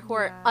out there who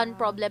are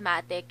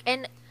unproblematic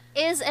and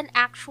is an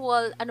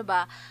actual,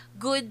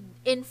 good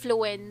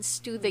influence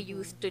to the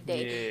youth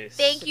today. Yes.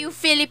 Thank you,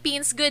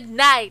 Philippines. Good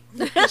night.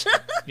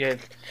 Yan.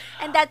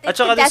 and that At is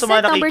saka dun sa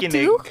mga contestant number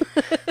nakikinig.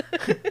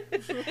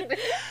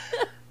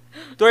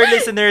 2. To our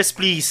listeners,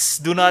 please,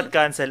 do not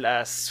cancel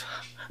us.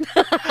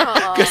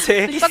 Oo.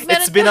 Kasi Pag meron-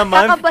 it's been a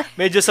month. Kakaba-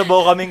 Medyo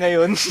sabaw kami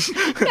ngayon.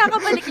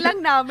 Kakabalik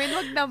lang namin.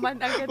 Wag naman.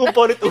 Agad. Kung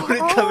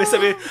paulit-ulit kami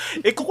sabi,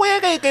 kung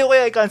kaya kayo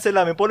kaya i-cancel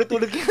namin,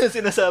 paulit-ulit kayo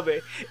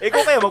sinasabi.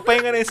 Kung kaya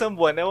magpahinga na isang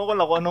buwan, ewan ko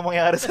lang kung anong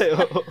mangyayari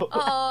sa'yo.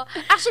 Oo.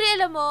 Actually,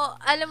 alam mo,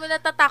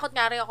 natatakot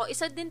nga rin ako.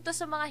 Isa din to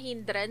sa mga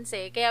hindrance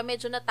Kaya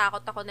medyo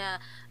natakot ako na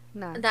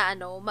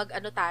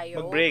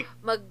tayo. Mag-break.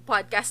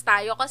 Mag-podcast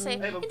tayo. Kasi,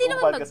 hindi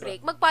naman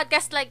mag-break.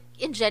 Mag-podcast like,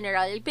 in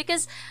general.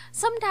 Because,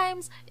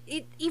 sometimes,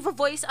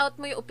 i-voice out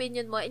mo yung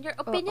opinion mo, and your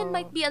opinion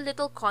might be a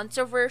little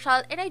controversial,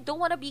 and I don't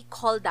wanna be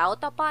called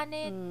out upon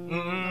it.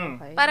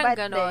 Okay. Parang But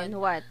ganon. then,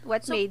 what?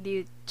 What So- made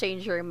you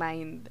change your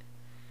mind?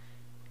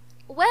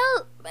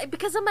 Well,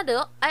 because I'm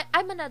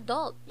an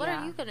adult. What are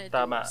Yeah. you gonna do?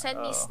 Tama.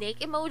 Send me Oo. snake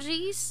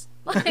emojis?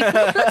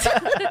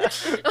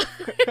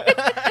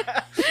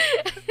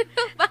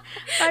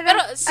 Parang,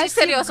 Pero, as you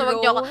seryoso, wag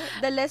niyo grow,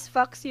 ako- the less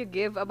fucks you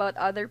give about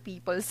other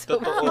people's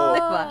Totoo.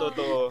 diba?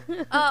 Totoo.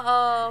 Oo.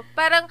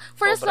 Parang,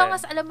 for as Sobra. long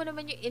as alam mo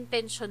naman yung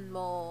intention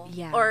mo,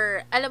 Yeah.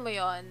 or alam mo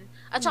yon,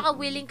 at saka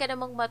willing ka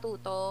namang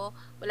matuto,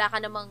 wala ka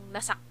namang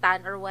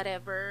nasaktan or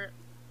whatever,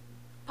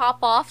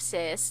 pop off,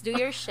 sis. Do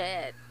your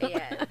shit.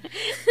 Ayan.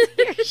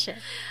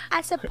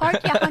 As a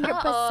party,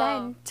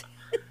 100%.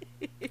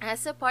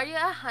 As a party,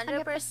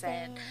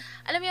 100%.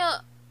 Alam mo,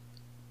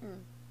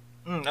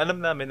 Alam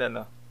namin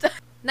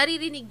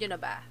naririnig nyo na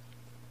ba?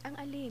 Ang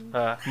alin.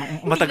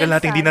 Matagal lang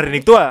natin hindi sabi.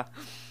 narinig to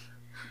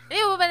Hindi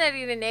mo ba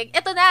naririnig?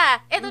 Ito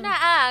na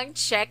ang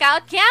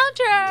checkout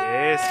counter!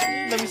 Yes.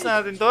 Namiss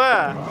natin to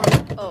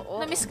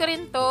Oo. Na-miss ko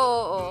rin to,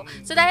 oo.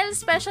 So, dahil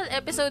special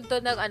episode to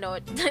ng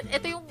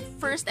ito yung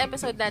first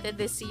episode natin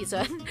this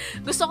season.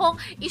 Gusto kong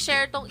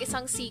i-share tong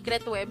isang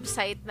secret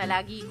website na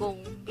lagi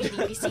kong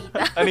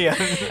binibisita. Ano yan?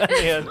 Ano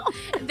yan?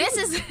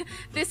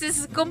 This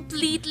is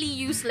completely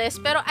useless.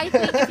 Pero I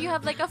think if you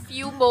have like a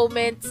few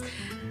moments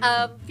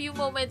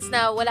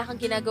na wala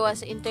kang ginagawa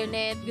sa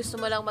internet, gusto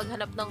mo lang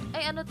maghanap ng,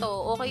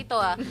 okay to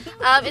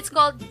it's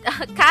called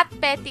Cat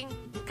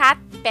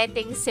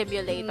Petting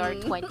Simulator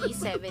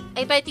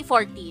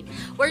 2014,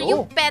 where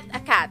you pet a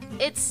cat.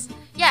 It's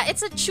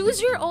a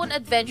choose your own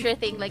adventure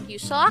thing. Like, you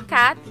saw a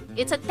cat,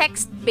 it's a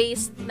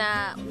text-based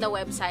na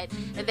website,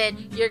 and then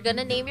you're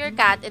gonna name your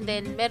cat, and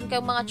then meron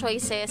kang mga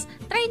choices.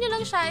 Try nyo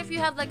lang siya if you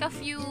have like a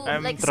few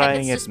I'm like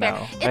trying seconds to it spare.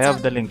 now. I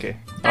have the link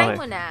Try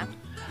mo na.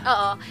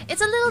 Oo.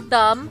 It's a little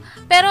dumb,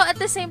 pero at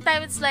the same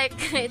time, it's like,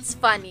 it's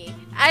funny.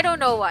 I don't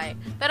know why.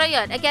 Pero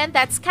yun, again,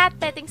 that's Cat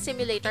Petting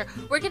Simulator.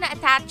 We're gonna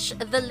attach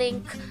the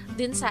link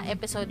dun sa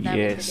episode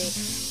namin today.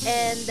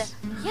 And,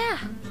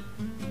 yeah,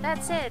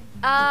 that's it.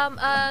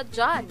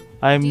 John.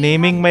 I'm do you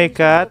naming have my anything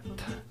cat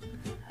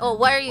Oh,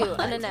 what are you?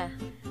 Ano na?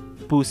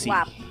 Pussy.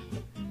 WAP.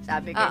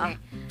 Sabi ko na.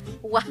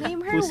 What?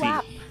 Name her Pussy.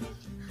 WAP.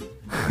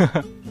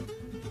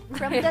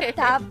 From the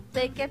top,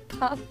 take it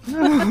top.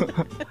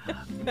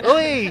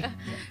 Oy!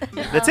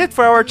 That's it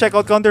for our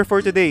checkout counter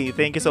for today.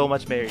 Thank you so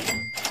much, Mary.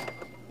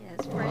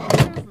 Yes, for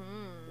sure.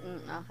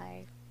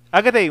 Okay.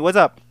 Agate, what's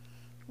up?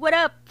 What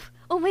up?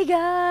 Oh my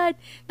God!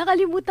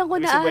 Nakalimutan ko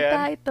na Gusto ba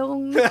ata yan?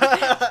 itong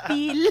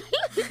feel.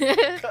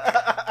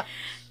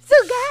 So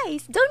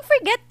guys, don't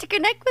forget to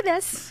connect with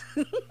us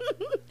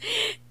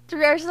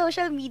through our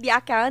social media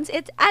accounts.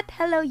 It's at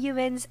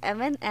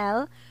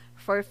HelloHumansMNL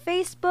for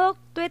Facebook,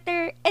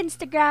 Twitter,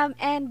 Instagram,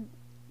 and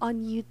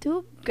on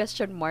YouTube? ?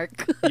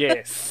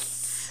 Yes.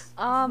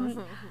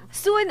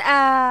 Soon,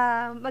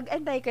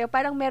 mag-antay kayo.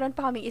 Parang meron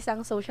pa kaming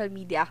isang social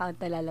media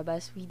account na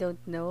lalabas. We don't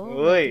know.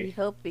 But Uy. we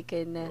hope we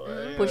can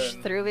push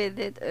through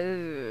with it.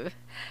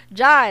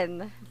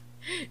 John!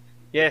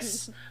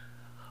 Yes.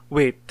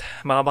 Wait,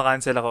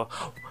 makakancel ako.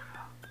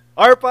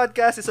 Our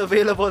podcast is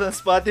available on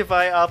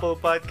Spotify, Apple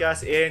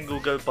Podcasts, and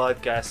Google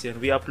Podcasts. Yun,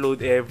 we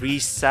upload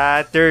every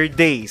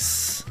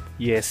Saturdays.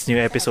 Yes, new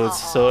episodes.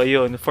 So,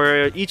 yun.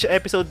 For each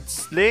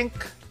episode's link,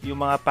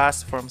 yung mga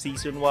past from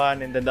season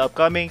 1 and then the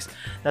upcomings,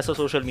 nasa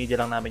social media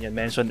lang namin yun,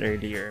 mentioned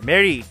earlier.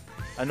 Mary,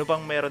 ano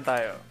pang meron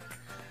tayo?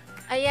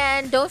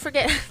 Ayan, don't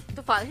forget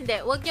to follow.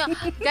 Hindi, wag nyo.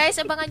 Guys,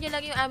 abangan nyo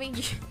lang yung aming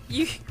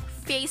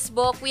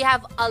Facebook. We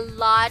have a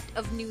lot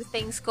of new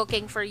things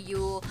cooking for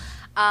you.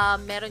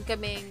 Meron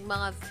kaming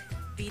mga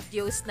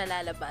videos na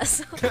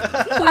lalabas.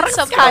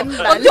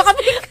 Scandal. Huwag nyo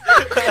kami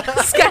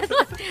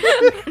scandal.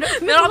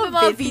 Meron kami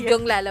mga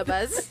videong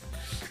lalabas.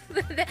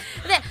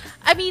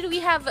 I mean,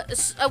 we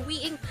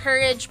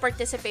encourage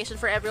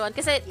participation for everyone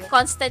kasi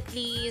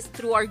constantly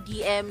through our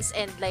DMs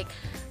and like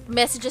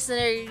messages na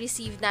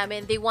receive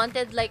namin, they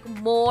wanted like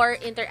more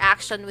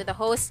interaction with the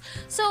host.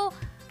 So,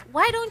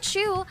 why don't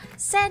you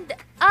send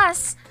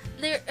us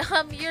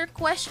your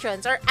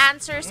questions or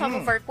answer some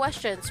of our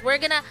questions?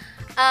 We're gonna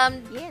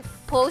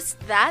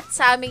post that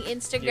sa aming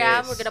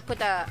Instagram. Yes. We're gonna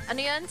put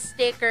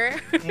sticker.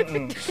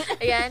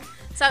 Ayan.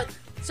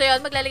 So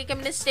yun, maglalagay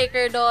kami ng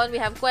sticker doon. We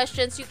have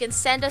questions. You can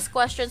send us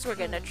questions. We're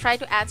gonna try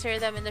to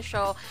answer them in the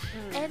show.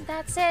 And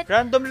that's it.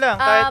 Random lang.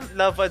 Kahit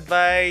love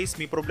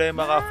advice, may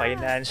problema ka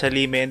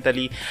financially,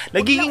 mentally.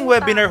 Nagiging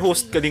webinar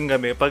host ka din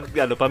kami pag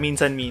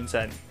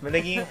paminsan-minsan.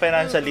 Nagiging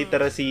financial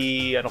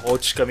literacy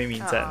coach kami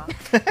minsan.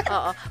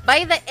 Oo.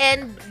 By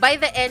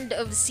the end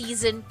of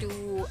season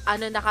 2,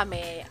 na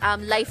kami,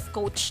 life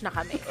coach na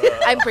kami.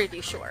 I'm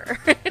pretty sure.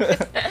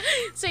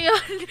 So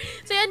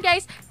yun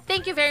guys,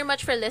 thank you very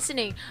much for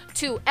listening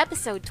to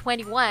episode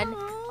 21.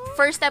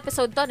 First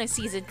episode to ng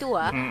season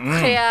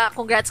 2 Kaya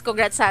congrats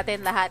sa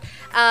atin lahat.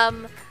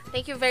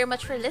 Thank you very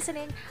much for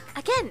listening.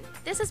 Again,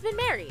 this has been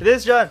Mary.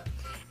 This is John.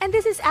 And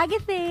this is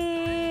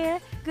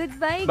Agatha.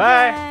 Goodbye,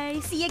 Bye.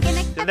 guys. See you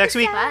again Till next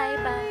week.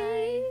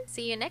 Bye.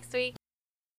 See you next week.